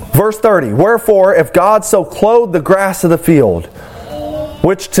 Verse 30, wherefore, if God so clothe the grass of the field,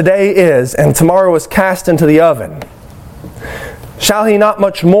 which today is, and tomorrow is cast into the oven, shall He not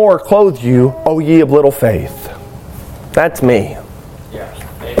much more clothe you, O ye of little faith? That's me. Yeah.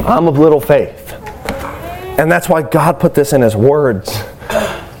 I'm of little faith. And that's why God put this in His words.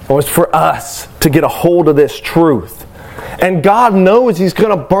 It was for us to get a hold of this truth. And God knows He's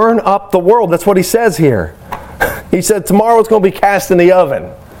going to burn up the world. That's what He says here. He said tomorrow it's going to be cast in the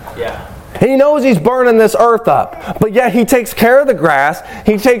oven. Yeah. He knows He's burning this earth up. But yet He takes care of the grass.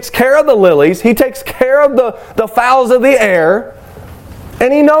 He takes care of the lilies. He takes care of the fowls of the air.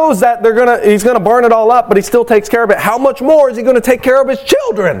 And He knows that He's going to burn it all up, but He still takes care of it. How much more is He going to take care of His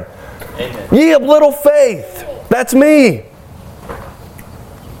children? Amen. Ye of little faith. That's me.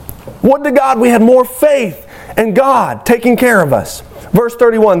 Would to God we had more faith in God taking care of us. Verse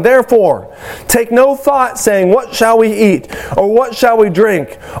 31, therefore, take no thought, saying, what shall we eat? Or what shall we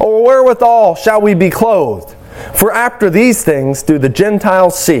drink? Or wherewithal shall we be clothed? For after these things do the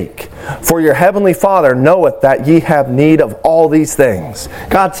Gentiles seek. For your heavenly Father knoweth that ye have need of all these things.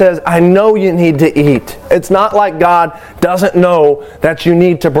 God says, I know you need to eat. It's not like God doesn't know that you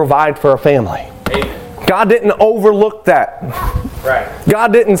need to provide for a family. Amen. God didn't overlook that. Right.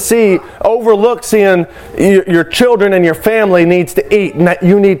 God didn't overlook seeing your children and your family needs to eat and that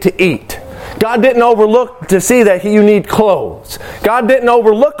you need to eat. God didn't overlook to see that you need clothes. God didn't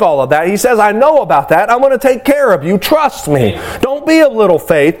overlook all of that. He says, I know about that. I'm going to take care of you. Trust me. Don't be of little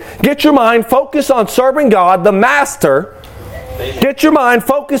faith. Get your mind focused on serving God, the Master. Get your mind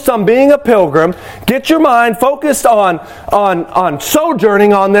focused on being a pilgrim. Get your mind focused on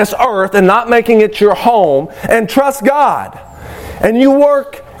sojourning on this earth and not making it your home. And trust God. And you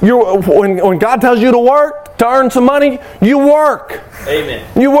work. When God tells you to work, to earn some money, you work. Amen.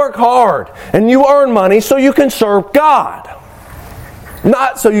 You work hard. And you earn money so you can serve God.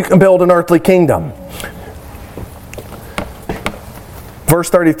 Not so you can build an earthly kingdom. Verse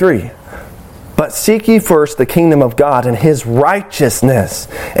 33. But But seek ye first the kingdom of God and His righteousness,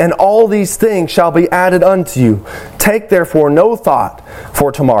 and all these things shall be added unto you. Take therefore no thought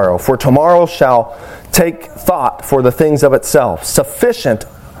for tomorrow shall take thought for the things of itself. Sufficient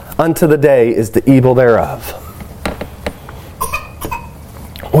unto the day is the evil thereof.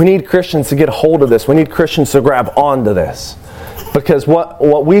 We need Christians to get a hold of this. We need Christians to grab onto this. Because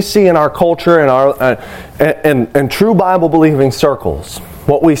what we see in our culture and true Bible-believing circles,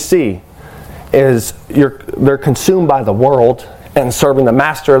 what we see is they're consumed by the world and serving the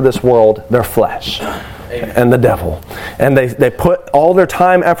master of this world, their flesh. Amen. And the devil. And they put all their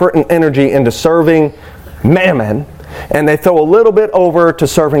time, effort, and energy into serving mammon, and they throw a little bit over to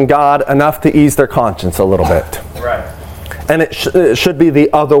serving God, enough to ease their conscience a little bit. Right. And it should be the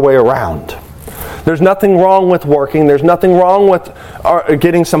other way around. There's nothing wrong with working. There's nothing wrong with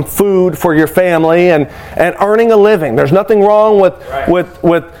getting some food for your family and earning a living. There's nothing wrong with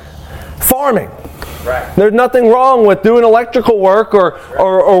farming. Right. There's nothing wrong with doing electrical work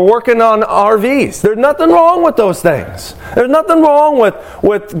or working on RVs. There's nothing wrong with those things. There's nothing wrong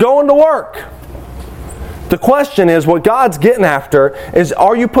with going to work. The question is, what God's getting after is,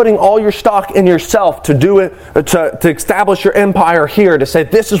 are you putting all your stock in yourself to do it, to establish your empire here, to say,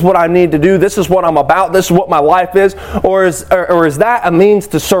 this is what I need to do, this is what I'm about, this is what my life is, or is that a means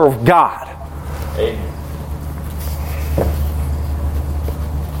to serve God? Amen.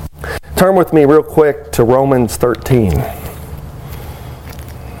 Turn with me real quick to Romans 13.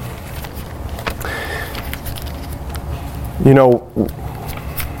 You know,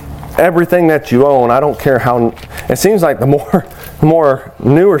 everything that you own, I don't care how... It seems like the more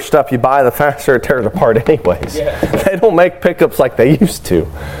newer stuff you buy, the faster it tears apart anyways. Yeah. They don't make pickups like they used to.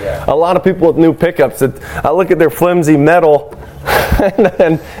 Yeah. A lot of people with new pickups, I look at their flimsy metal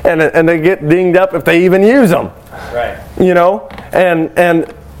and they get dinged up if they even use them. Right. You know?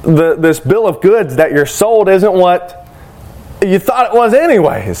 And this bill of goods that you're sold isn't what you thought it was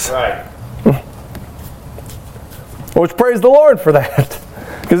anyways. Right. Which, praise the Lord for that.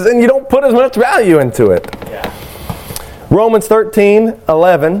 Because then you don't put as much value into it. Yeah. Romans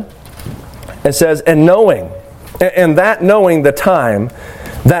 13:11, it says, and knowing the time,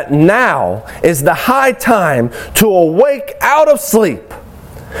 that now is the high time to awake out of sleep.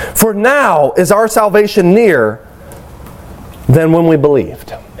 For now is our salvation nearer than when we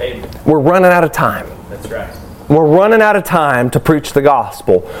believed. Amen. We're running out of time. That's right. We're running out of time to preach the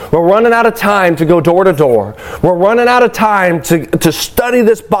gospel. We're running out of time to go door to door. We're running out of time to study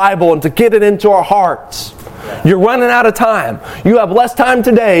this Bible and to get it into our hearts. You're running out of time. You have less time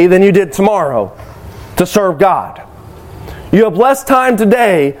today than you did tomorrow to serve God. You have less time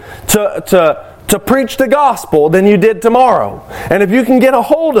today to preach the gospel than you did tomorrow. And if you can get a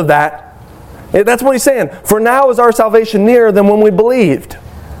hold of that, that's what he's saying. For now is our salvation nearer than when we believed.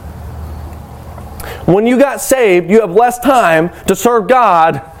 When you got saved, you have less time to serve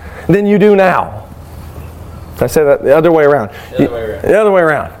God than you do now. Did I say that the other way around? The other way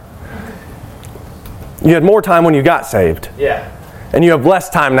around. You had more time when you got saved. Yeah. And you have less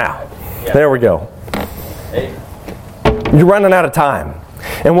time now. Yeah. There we go. Hey. You're running out of time.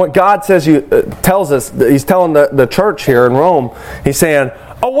 And what God says, tells us, He's telling the church here in Rome, He's saying,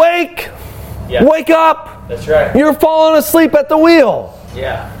 awake! Yeah. Wake up! That's right. You're falling asleep at the wheel.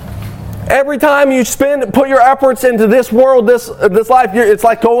 Yeah. Every time you put your efforts into this world, this life, it's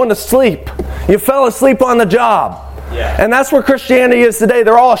like going to sleep. You fell asleep on the job. Yeah. And that's where Christianity is today.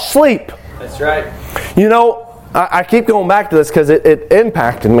 They're all asleep. That's right. You know, I keep going back to this because it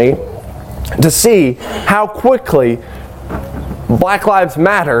impacted me to see how quickly Black Lives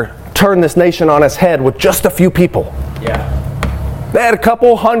Matter turned this nation on its head with just a few people. Yeah. They had a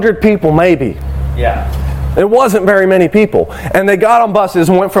couple hundred people maybe. Yeah. It wasn't very many people. And they got on buses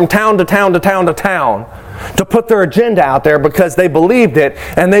and went from town to town to town to town to put their agenda out there because they believed it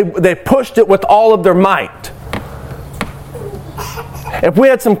and they pushed it with all of their might. If we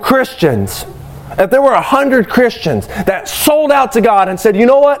had some Christians, if there were 100 Christians that sold out to God and said, you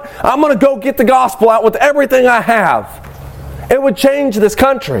know what, I'm going to go get the gospel out with everything I have, it would change this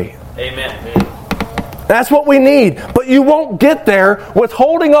country. Amen. That's what we need. But you won't get there with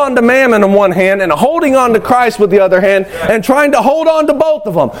holding on to mammon in one hand and holding on to Christ with the other hand and trying to hold on to both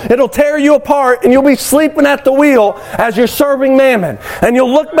of them. It'll tear you apart and you'll be sleeping at the wheel as you're serving mammon. And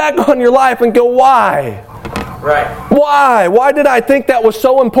you'll look back on your life and go, why? Right. Why? Why did I think that was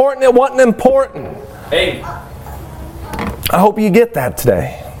so important? It wasn't important. Hey. I hope you get that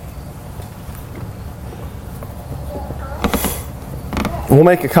today. We'll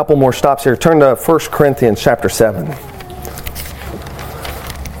make a couple more stops here. Turn to 1 Corinthians chapter 7. 1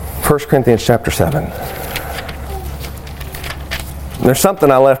 Corinthians chapter 7. There's something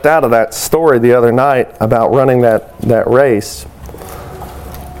I left out of that story the other night about running that race.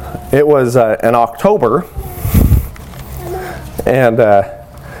 It was in October, and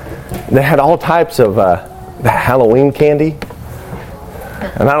they had all types of Halloween candy.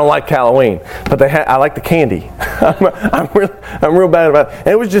 And I don't like Halloween, but I like the candy. I'm real bad about it. And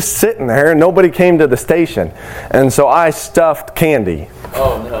it was just sitting there, and nobody came to the station. And so I stuffed candy.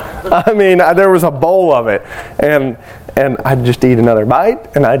 Oh, no. I mean, there was a bowl of it. And I'd just eat another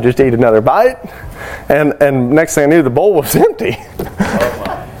bite, and I'd just eat another bite. And next thing I knew, the bowl was empty. Oh,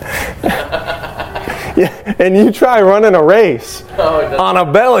 my. Yeah, and you try running a race on a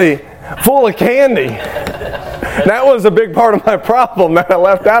belly full of candy. That was a big part of my problem that I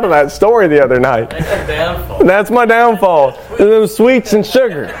left out of that story the other night. That's your downfall. That's my downfall. Those sweets and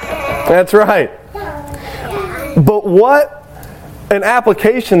sugar. That's right. But what an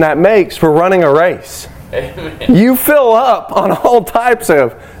application that makes for running a race. Amen. You fill up on all types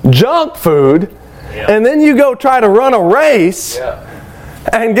of junk food, and then you go try to run a race. Yeah.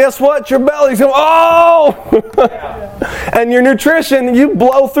 And guess what? Your belly's going, and your nutrition, you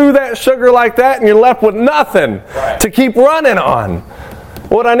blow through that sugar like that and you're left with nothing to keep running on.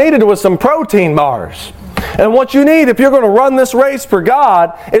 What I needed was some protein bars. And what you need if you're going to run this race for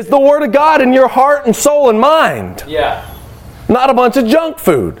God is the Word of God in your heart and soul and mind. Yeah. Not a bunch of junk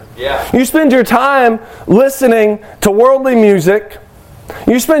food. Yeah. You spend your time listening to worldly music.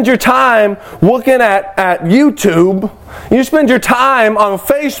 You spend your time looking at YouTube. You spend your time on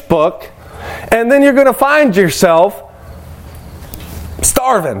Facebook. And then you're going to find yourself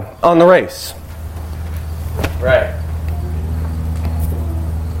starving on the race. Right.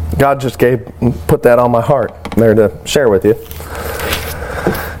 God just put that on my heart there to share with you.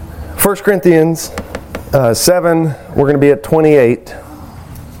 1 Corinthians 7, we're going to be at 28.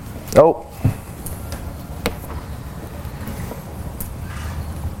 Oh.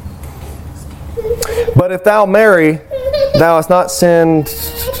 But if thou marry, thou hast not sinned.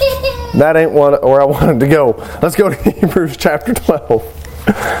 That ain't where I wanted to go. Let's go to Hebrews chapter 12.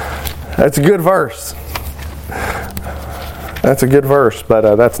 That's a good verse. That's a good verse,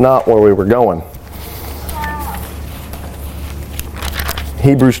 but that's not where we were going.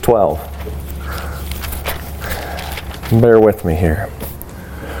 Hebrews 12. Bear with me here.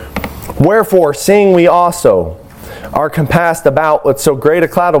 Wherefore, seeing we also are compassed about with so great a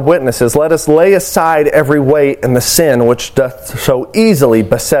cloud of witnesses, let us lay aside every weight and the sin which doth so easily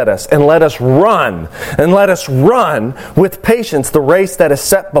beset us, and let us run with patience the race that is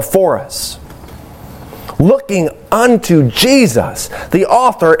set before us, looking unto Jesus, the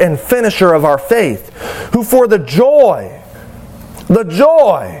author and finisher of our faith, who for the joy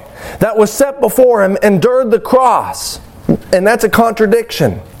that was set before him endured the cross. And that's a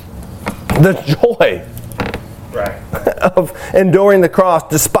contradiction. The joy of enduring the cross,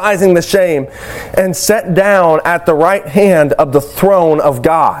 despising the shame, and sat down at the right hand of the throne of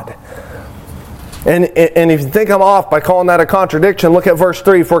God. And if you think I'm off by calling that a contradiction, look at verse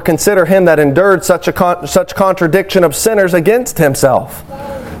 3. For consider him that endured such contradiction of sinners against himself,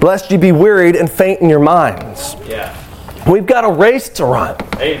 lest ye be wearied and faint in your minds. Yeah. We've got a race to run.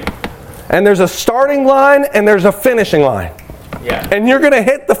 Amen. And there's a starting line and there's a finishing line. Yeah. And you're going to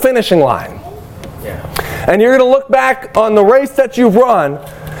hit the finishing line. Yeah. And you're going to look back on the race that you've run,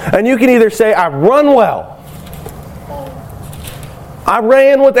 and you can either say, I run well. I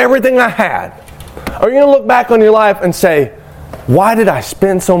ran with everything I had. Or you're going to look back on your life and say, why did I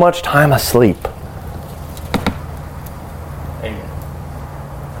spend so much time asleep? Amen.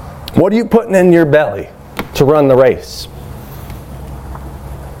 What are you putting in your belly to run the race?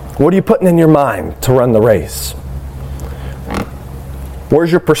 What are you putting in your mind to run the race? Where's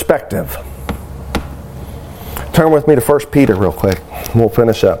your perspective? Turn with me to 1 Peter real quick. We'll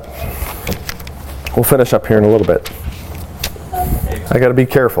finish up. We'll finish up here in a little bit. I got to be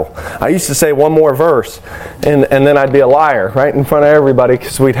careful. I used to say one more verse, and then I'd be a liar right in front of everybody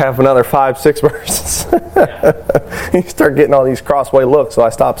because we'd have another 5-6 verses. You start getting all these crossway looks, so I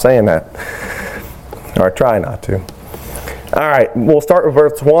stopped saying that. Or I try not to. All right, we'll start with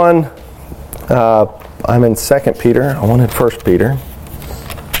verse 1. I'm in 2 Peter. I wanted 1 Peter.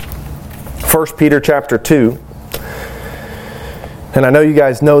 1 Peter chapter 2. And I know you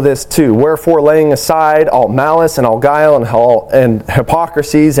guys know this too. Wherefore, laying aside all malice and all guile and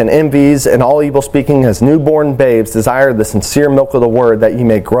hypocrisies and envies and all evil speaking, as newborn babes, desire the sincere milk of the word, that ye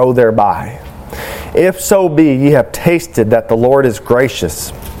may grow thereby. If so be ye have tasted that the Lord is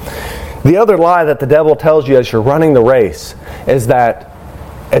gracious. The other lie that the devil tells you as you're running the race is that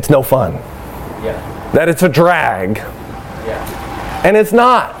it's no fun. Yeah. That it's a drag. Yeah. And it's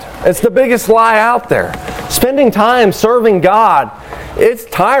not. It's the biggest lie out there. Spending time serving God It's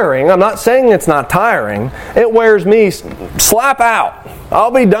tiring. I'm not saying it's not tiring. It wears me slap out.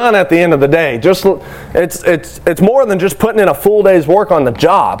 I'll be done at the end of the day. It's more than just putting in a full day's work on the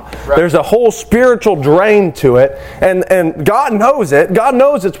job. Right. There's a whole spiritual drain to it, and God knows it. God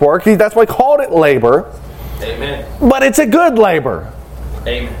knows it's work. That's why He called it labor. Amen. But it's a good labor.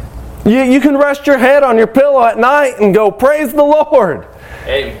 Amen. You can rest your head on your pillow at night and go, praise the Lord.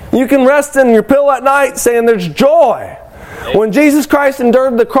 Amen. You can rest in your pillow at night saying there's joy. Amen. When Jesus Christ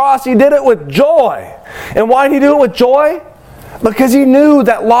endured the cross, He did it with joy. And why did He do it with joy? Because He knew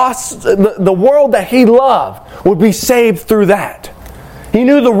that the world that He loved would be saved through that. He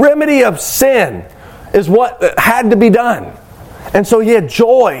knew the remedy of sin is what had to be done. And so He had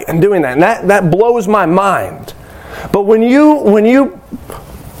joy in doing that. And that blows my mind. But when you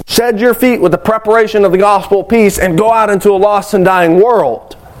shed your feet with the preparation of the gospel of peace and go out into a lost and dying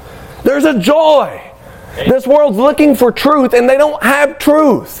world, there's a joy. This world's looking for truth and they don't have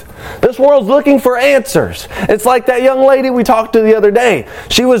truth. This world's looking for answers. It's like that young lady we talked to the other day.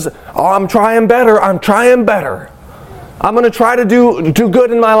 She was, I'm trying better. I'm trying better. I'm going to try to do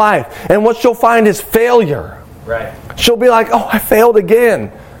good in my life. And what she'll find is failure. Right. She'll be like, I failed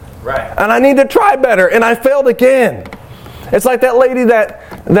again. Right. And I need to try better. And I failed again. It's like that lady that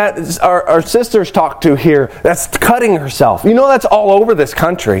our sisters talked to here that's cutting herself. You know that's all over this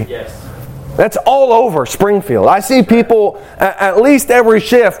country. Yes. That's all over Springfield. I see people, at least every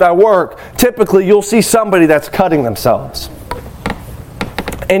shift I work, typically you'll see somebody that's cutting themselves.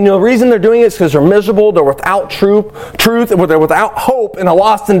 And the reason they're doing it is because they're miserable, they're without truth, they're without hope in a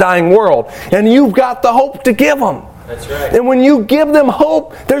lost and dying world. And you've got the hope to give them. That's right. And when you give them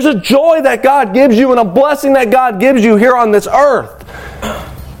hope, there's a joy that God gives you and a blessing that God gives you here on this earth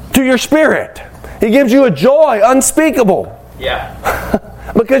to your spirit. He gives you a joy unspeakable. Yeah.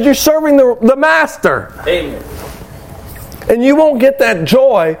 Because you're serving the Master. Amen. And you won't get that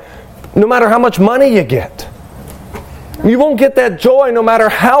joy no matter how much money you get. You won't get that joy no matter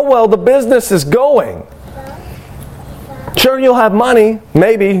how well the business is going. Sure, you'll have money.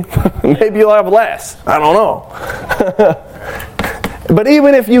 Maybe. Maybe you'll have less. I don't know. But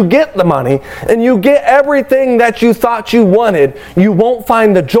even if you get the money and you get everything that you thought you wanted, you won't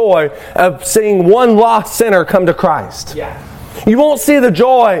find the joy of seeing one lost sinner come to Christ. Yeah. You won't see the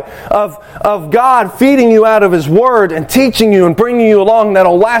joy of God feeding you out of His Word and teaching you and bringing you along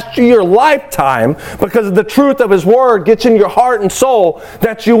that'll last you your lifetime because of the truth of His Word gets in your heart and soul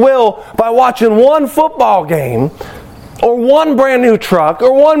that you will by watching one football game or one brand new truck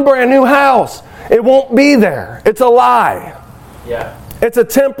or one brand new house. It won't be there. It's a lie. Yeah. It's a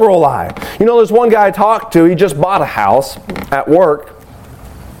temporal lie. You know, there's one guy I talked to, he just bought a house at work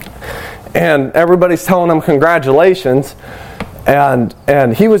and everybody's telling him congratulations.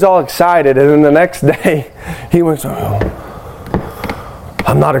 And he was all excited, and then the next day he was, I'm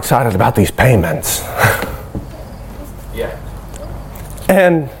not excited about these payments. Yeah.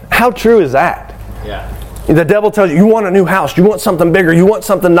 And how true is that? Yeah. The devil tells you, you want a new house, you want something bigger, you want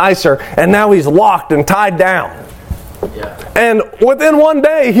something nicer, and now he's locked and tied down. Yeah. And within one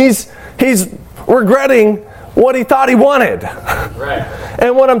day he's regretting what he thought he wanted. Right.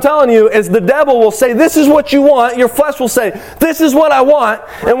 And what I'm telling you is the devil will say, this is what you want. Your flesh will say, this is what I want.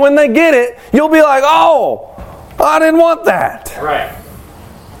 And when they get it, you'll be like, oh, I didn't want that. Right.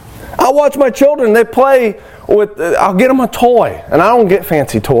 I watch my children, they play with, I'll get them a toy. And I don't get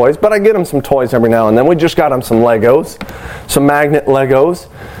fancy toys, but I get them some toys every now and then. We just got them some Legos, some magnet Legos.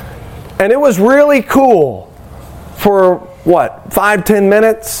 And it was really cool for, 5-10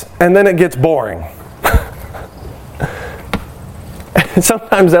 minutes? And then it gets boring.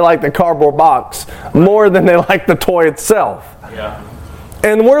 Sometimes they like the cardboard box more than they like the toy itself. Yeah.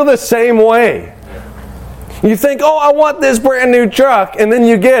 And we're the same way. You think, I want this brand new truck, and then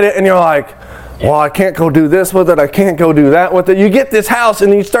you get it, and you're like, well, I can't go do this with it, I can't go do that with it. You get this house,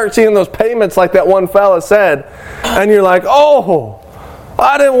 and you start seeing those payments like that one fella said, and you're like,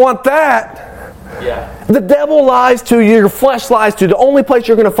 I didn't want that. Yeah. The devil lies to you, your flesh lies to you. The only place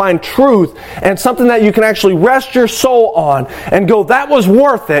you're going to find truth and something that you can actually rest your soul on and go, that was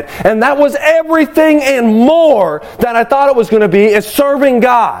worth it, and that was everything and more that I thought it was going to be, is serving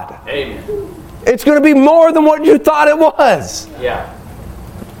God. Amen. It's going to be more than what you thought it was. Yeah.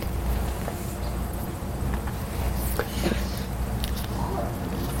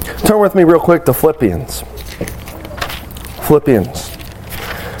 Turn with me real quick to Philippians.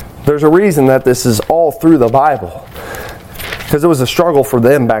 There's a reason that this is all through the Bible. Because it was a struggle for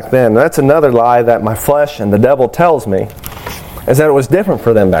them back then. That's another lie that my flesh and the devil tells me, is that it was different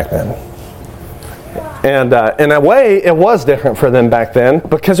for them back then. And in a way, it was different for them back then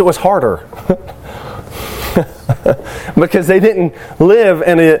because it was harder. Because they didn't live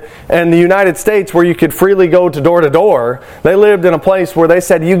in the United States where you could freely go to door. They lived in a place where they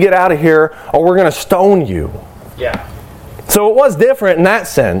said, you get out of here or we're going to stone you. Yeah. So it was different in that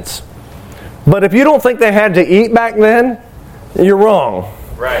sense. But if you don't think they had to eat back then, you're wrong.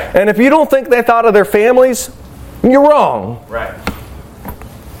 Right. And if you don't think they thought of their families, you're wrong. Right.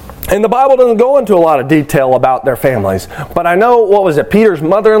 And the Bible doesn't go into a lot of detail about their families. But I know, Peter's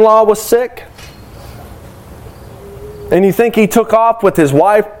mother-in-law was sick? And you think he took off with his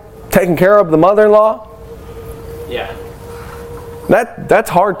wife taking care of the mother-in-law? Yeah. That's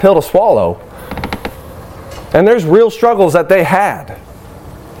a hard pill to swallow. And there's real struggles that they had.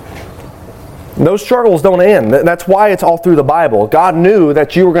 Those struggles don't end. That's why it's all through the Bible. God knew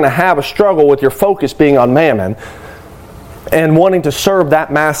that you were going to have a struggle with your focus being on mammon and wanting to serve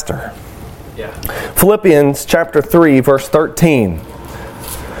that master. Yeah. Philippians chapter 3, verse 13.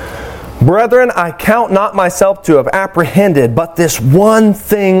 Brethren, I count not myself to have apprehended, but this one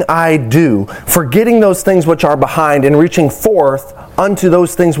thing I do, forgetting those things which are behind and reaching forth unto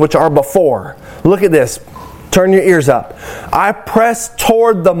those things which are before. Look at this. Turn your ears up. I press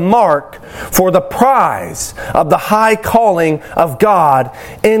toward the mark for the prize of the high calling of God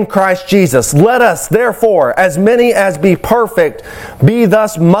in Christ Jesus. Let us, therefore, as many as be perfect, be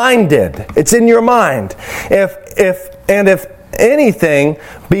thus minded. It's in your mind. If anything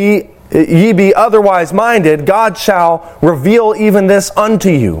ye be otherwise minded, God shall reveal even this unto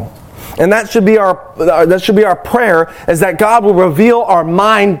you. And that should be our prayer, is that God will reveal our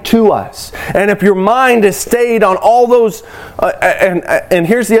mind to us. And if your mind is stayed on all those, and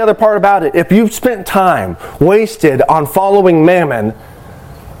here's the other part about it, if you've spent time wasted on following mammon,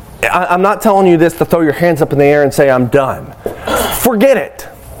 I'm not telling you this to throw your hands up in the air and say, I'm done. Forget it.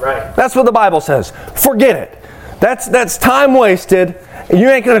 Right. That's what the Bible says. Forget it. That's time wasted. You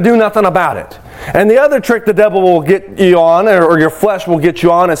ain't going to do nothing about it. And the other trick the devil will get you on, or your flesh will get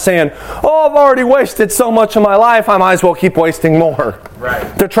you on, is saying, oh, I've already wasted so much of my life, I might as well keep wasting more.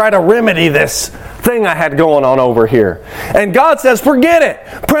 Right. To try to remedy this thing I had going on over here. And God says, forget it.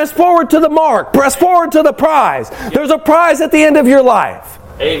 Press forward to the mark. Press forward to the prize. There's a prize at the end of your life.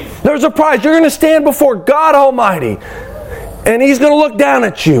 Amen. There's a prize. You're going to stand before God Almighty. And He's going to look down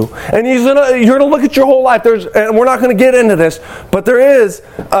at you. And you're going to look at your whole life. And we're not going to get into this, but there is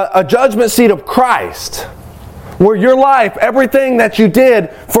a judgment seat of Christ, where your life, everything that you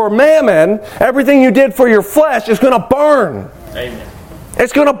did for mammon, everything you did for your flesh, is going to burn. Amen.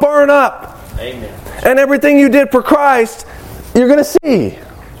 It's going to burn up. Amen. And everything you did for Christ, you're going to see. Amen.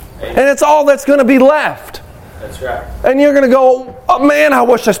 And it's all that's going to be left. That's right. And you're going to go, oh man, I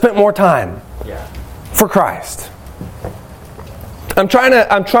wish I spent more time for Christ. I'm trying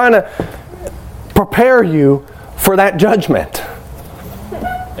to prepare you for that judgment.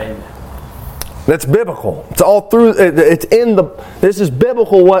 Amen. That's biblical. It's all through. It's in the. This is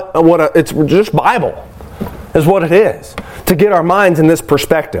biblical. It's just Bible, is what it is, to get our minds in this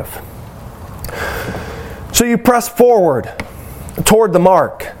perspective. So you press forward toward the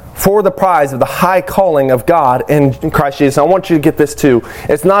mark for the prize of the high calling of God in Christ Jesus. I want you to get this too.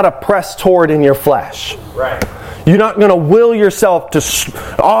 It's not a press toward in your flesh. Right. You're not going to will yourself to,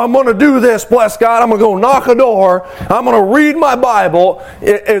 I'm going to do this, bless God, I'm going to go knock a door, I'm going to read my Bible.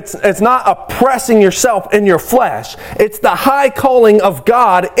 It's not oppressing yourself in your flesh. It's the high calling of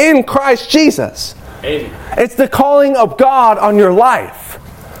God in Christ Jesus. Amen. It's the calling of God on your life.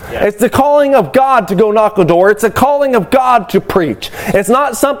 Yeah. It's the calling of God to go knock a door. It's the calling of God to preach. It's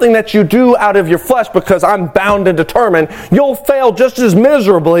not something that you do out of your flesh because I'm bound and determined. You'll fail just as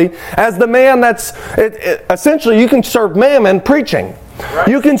miserably as the man that's... essentially, you can serve mammon preaching. Right.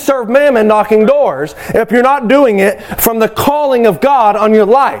 You can serve mammon knocking doors if you're not doing it from the calling of God on your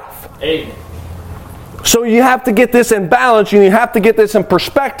life. Amen. So you have to get this in balance, and you have to get this in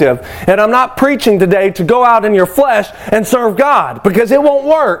perspective. And I'm not preaching today to go out in your flesh and serve God, because it won't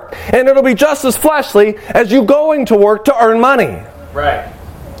work. And it'll be just as fleshly as you going to work to earn money. Right.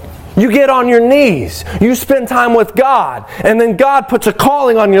 You get on your knees. You spend time with God. And then God puts a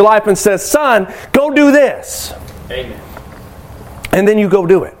calling on your life and says, son, go do this. Amen. And then you go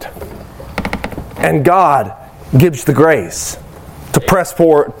do it. And God gives the grace to press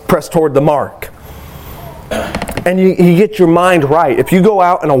toward the mark. And you get your mind right. If you go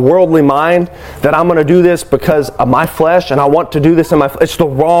out in a worldly mind that I'm going to do this because of my flesh and I want to do this in my flesh, it's the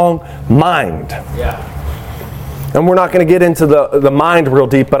wrong mind. Yeah. And we're not going to get into the mind real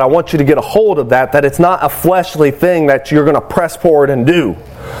deep, but I want you to get a hold of that it's not a fleshly thing that you're going to press forward and do.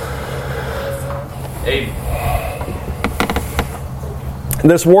 Amen.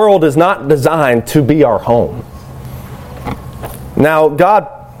 This world is not designed to be our home. Now,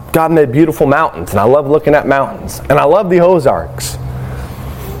 God God made beautiful mountains, and I love looking at mountains. And I love the Ozarks.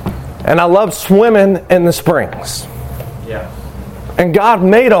 And I love swimming in the springs. Yeah. And God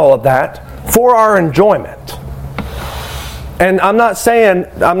made all of that for our enjoyment. And I'm not saying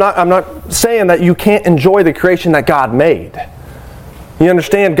that you can't enjoy the creation that God made. You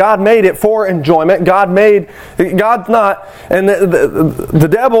understand? God made it for enjoyment. God's not, and the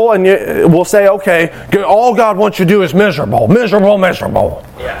devil will say, okay, all God wants you to do is miserable.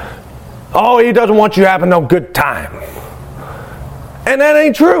 Yeah. Oh, He doesn't want you having no good time. And that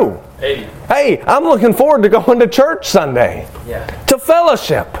ain't true. Hey, I'm looking forward to going to church Sunday. Yeah. To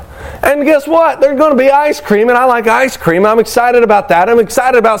fellowship. And guess what? There's going to be ice cream, and I like ice cream. I'm excited about that. I'm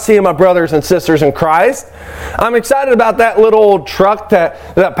excited about seeing my brothers and sisters in Christ. I'm excited about that little old truck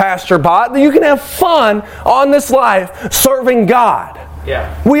that Pastor bought. You can have fun on this life serving God.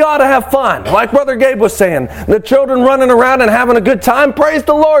 Yeah. We ought to have fun. Like Brother Gabe was saying, the children running around and having a good time. Praise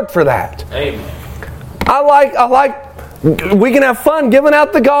the Lord for that. Amen. I like we can have fun giving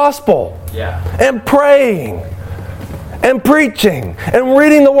out the gospel. Yeah. And praying. And preaching and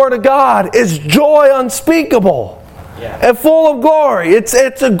reading the Word of God is joy unspeakable and full of glory. It's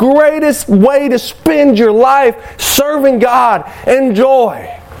the greatest way to spend your life serving God in joy.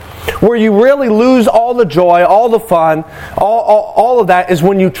 Where you really lose all the joy, all the fun, all of that is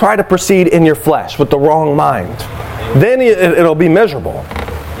when you try to proceed in your flesh with the wrong mind. Then it'll be miserable.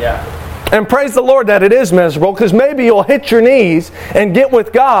 Yeah. And praise the Lord that it is miserable, because maybe you'll hit your knees and get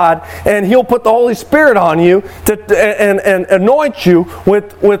with God, and He'll put the Holy Spirit on you and anoint you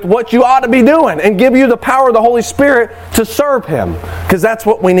with what you ought to be doing and give you the power of the Holy Spirit to serve Him, because that's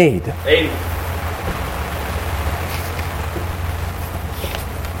what we need. Amen.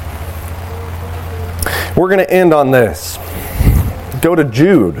 We're going to end on this. Go to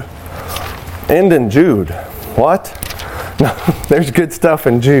Jude. End in Jude. What? No, there's good stuff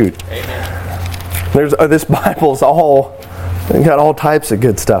in Jude. Amen. There's this Bible's got all types of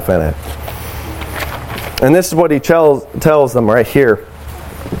good stuff in it. And this is what he tells them right here.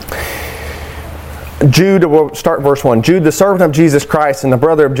 Jude, we'll start verse 1. Jude, the servant of Jesus Christ and the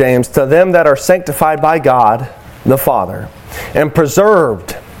brother of James, to them that are sanctified by God the Father, and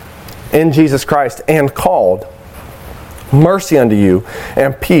preserved in Jesus Christ, and called, mercy unto you,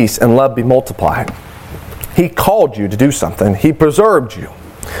 and peace and love be multiplied. He called you to do something. He preserved you.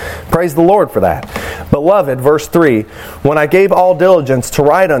 Praise the Lord for that. Beloved, verse 3, when I gave all diligence to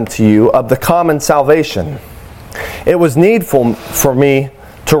write unto you of the common salvation, it was needful for me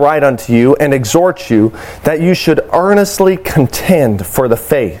to write unto you and exhort you that you should earnestly contend for the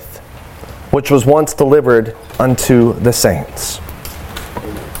faith which was once delivered unto the saints.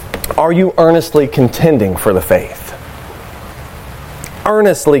 Are you earnestly contending for the faith?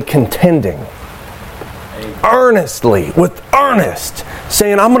 Earnestly contending. Earnestly, with earnest,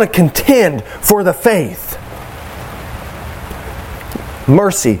 saying, I'm going to contend for the faith.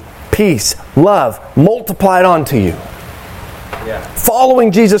 Mercy, peace, love, multiplied onto you. Yeah.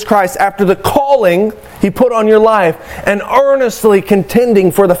 Following Jesus Christ after the calling He put on your life, and earnestly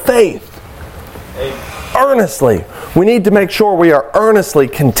contending for the faith. Amen. Earnestly. We need to make sure we are earnestly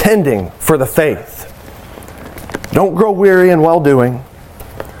contending for the faith. Don't grow weary in well-doing.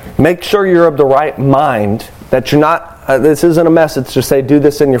 Make sure you're of the right mind, that you're not, this isn't a message to say do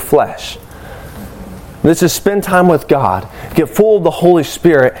this in your flesh. This is spend time with God, get full of the Holy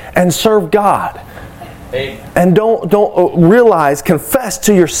Spirit, and serve God. Amen. And don't realize, confess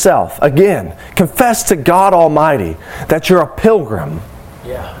to yourself, again, confess to God Almighty that you're a pilgrim.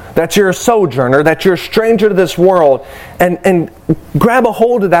 Yeah. That you're a sojourner, that you're a stranger to this world, and grab a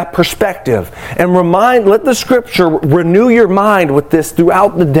hold of that perspective and let the Scripture renew your mind with this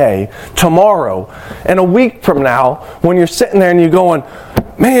throughout the day, tomorrow, and a week from now, when you're sitting there and you're going,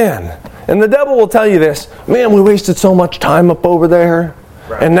 man, and the devil will tell you this, man, we wasted so much time up over there,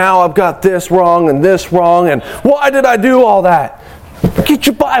 right. And now I've got this wrong, and why did I do all that? Get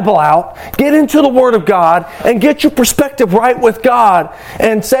your Bible out, get into the Word of God, and get your perspective right with God,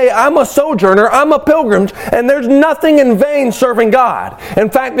 and say, I'm a sojourner, I'm a pilgrim, and there's nothing in vain serving God. In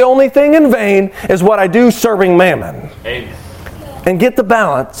fact, the only thing in vain is what I do serving mammon. Amen. And get the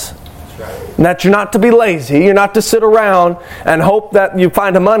balance. Right. That you're not to be lazy, you're not to sit around and hope that you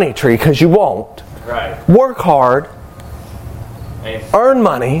find a money tree, because you won't. Right. Work hard, Amen. Earn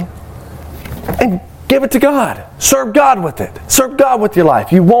money, and give it to God. Serve God with it. Serve God with your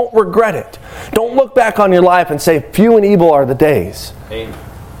life. You won't regret it. Don't look back on your life and say, few and evil are the days. Amen.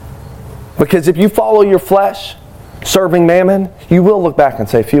 Because if you follow your flesh, serving mammon, you will look back and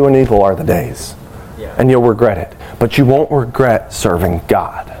say, few and evil are the days. Yeah. And you'll regret it. But you won't regret serving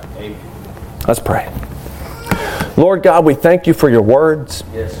God. Amen. Let's pray. Lord God, we thank you for your words.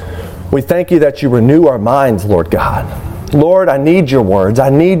 Yes. We thank you that you renew our minds, Lord God. Lord, I need your words. I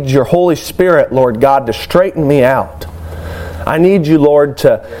need your Holy Spirit, Lord God, to straighten me out. I need you, Lord,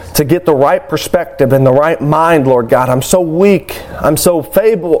 to get the right perspective and the right mind, Lord God. I'm so weak. I'm so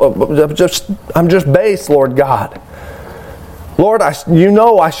feeble. I'm just base, Lord God. Lord,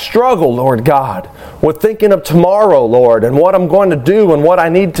 I struggle, Lord God, with thinking of tomorrow, Lord, and what I'm going to do and what I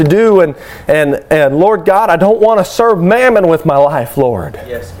need to do. And Lord God, I don't want to serve mammon with my life, Lord.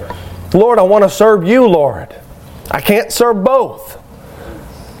 Yes, God. Lord, I want to serve you, Lord. I can't serve both.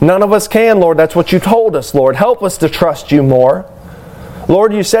 None of us can, Lord. That's what you told us, Lord. Help us to trust you more.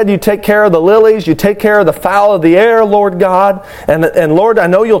 Lord, you said you take care of the lilies, you take care of the fowl of the air, Lord God. And Lord, I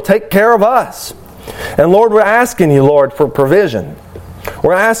know you'll take care of us. And Lord, we're asking you, Lord, for provision.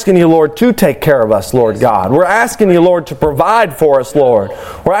 We're asking you, Lord, to take care of us, Lord God. We're asking you, Lord, to provide for us, Lord.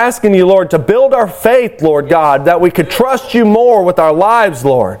 We're asking you, Lord, to build our faith, Lord God, that we could trust you more with our lives,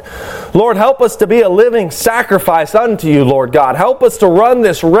 Lord. Lord, help us to be a living sacrifice unto you, Lord God. Help us to run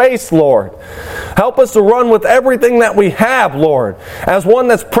this race, Lord. Help us to run with everything that we have, Lord, as one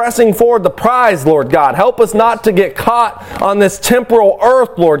that's pressing forward the prize, Lord God. Help us not to get caught on this temporal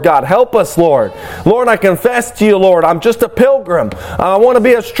earth, Lord God. Help us, Lord. Lord, I confess to you, Lord, I'm just a pilgrim. I want to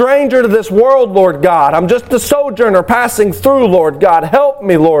be a stranger to this world, Lord God. I'm just a sojourner passing through, Lord God. Help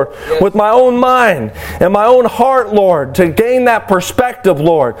me, Lord, with my own mind and my own heart, Lord, to gain that perspective,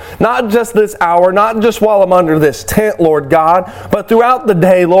 Lord. Not just this hour, not just while I'm under this tent, Lord God, but throughout the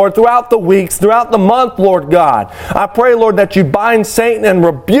day, Lord, throughout the weeks, throughout the month, Lord God. I pray, Lord, that you bind Satan and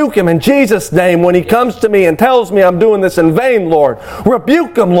rebuke him in Jesus' name when he comes to me and tells me I'm doing this in vain, Lord.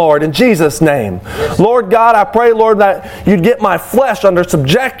 Rebuke him, Lord, in Jesus' name. Lord God, I pray, Lord, that you'd get my flesh under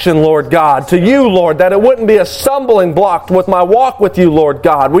subjection, Lord God, to you, Lord, that it wouldn't be a stumbling block with my walk with you, Lord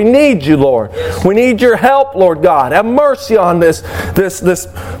God. We need you, Lord. We need your help, Lord God. Have mercy on this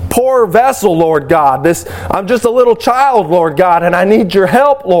poor vessel, Lord God. I'm just a little child, Lord God, and I need your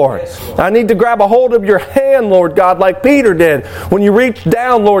help, Lord. I need to grab a hold of your hand, Lord God, like Peter did when you reached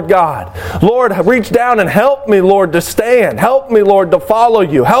down, Lord God. Lord, reach down and help me, Lord, to stand. Help me, Lord, to follow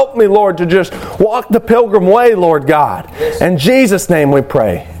you. Help me, Lord, to just walk the pilgrim way, Lord God. In Jesus' name we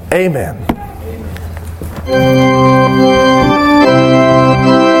pray. Amen. Amen.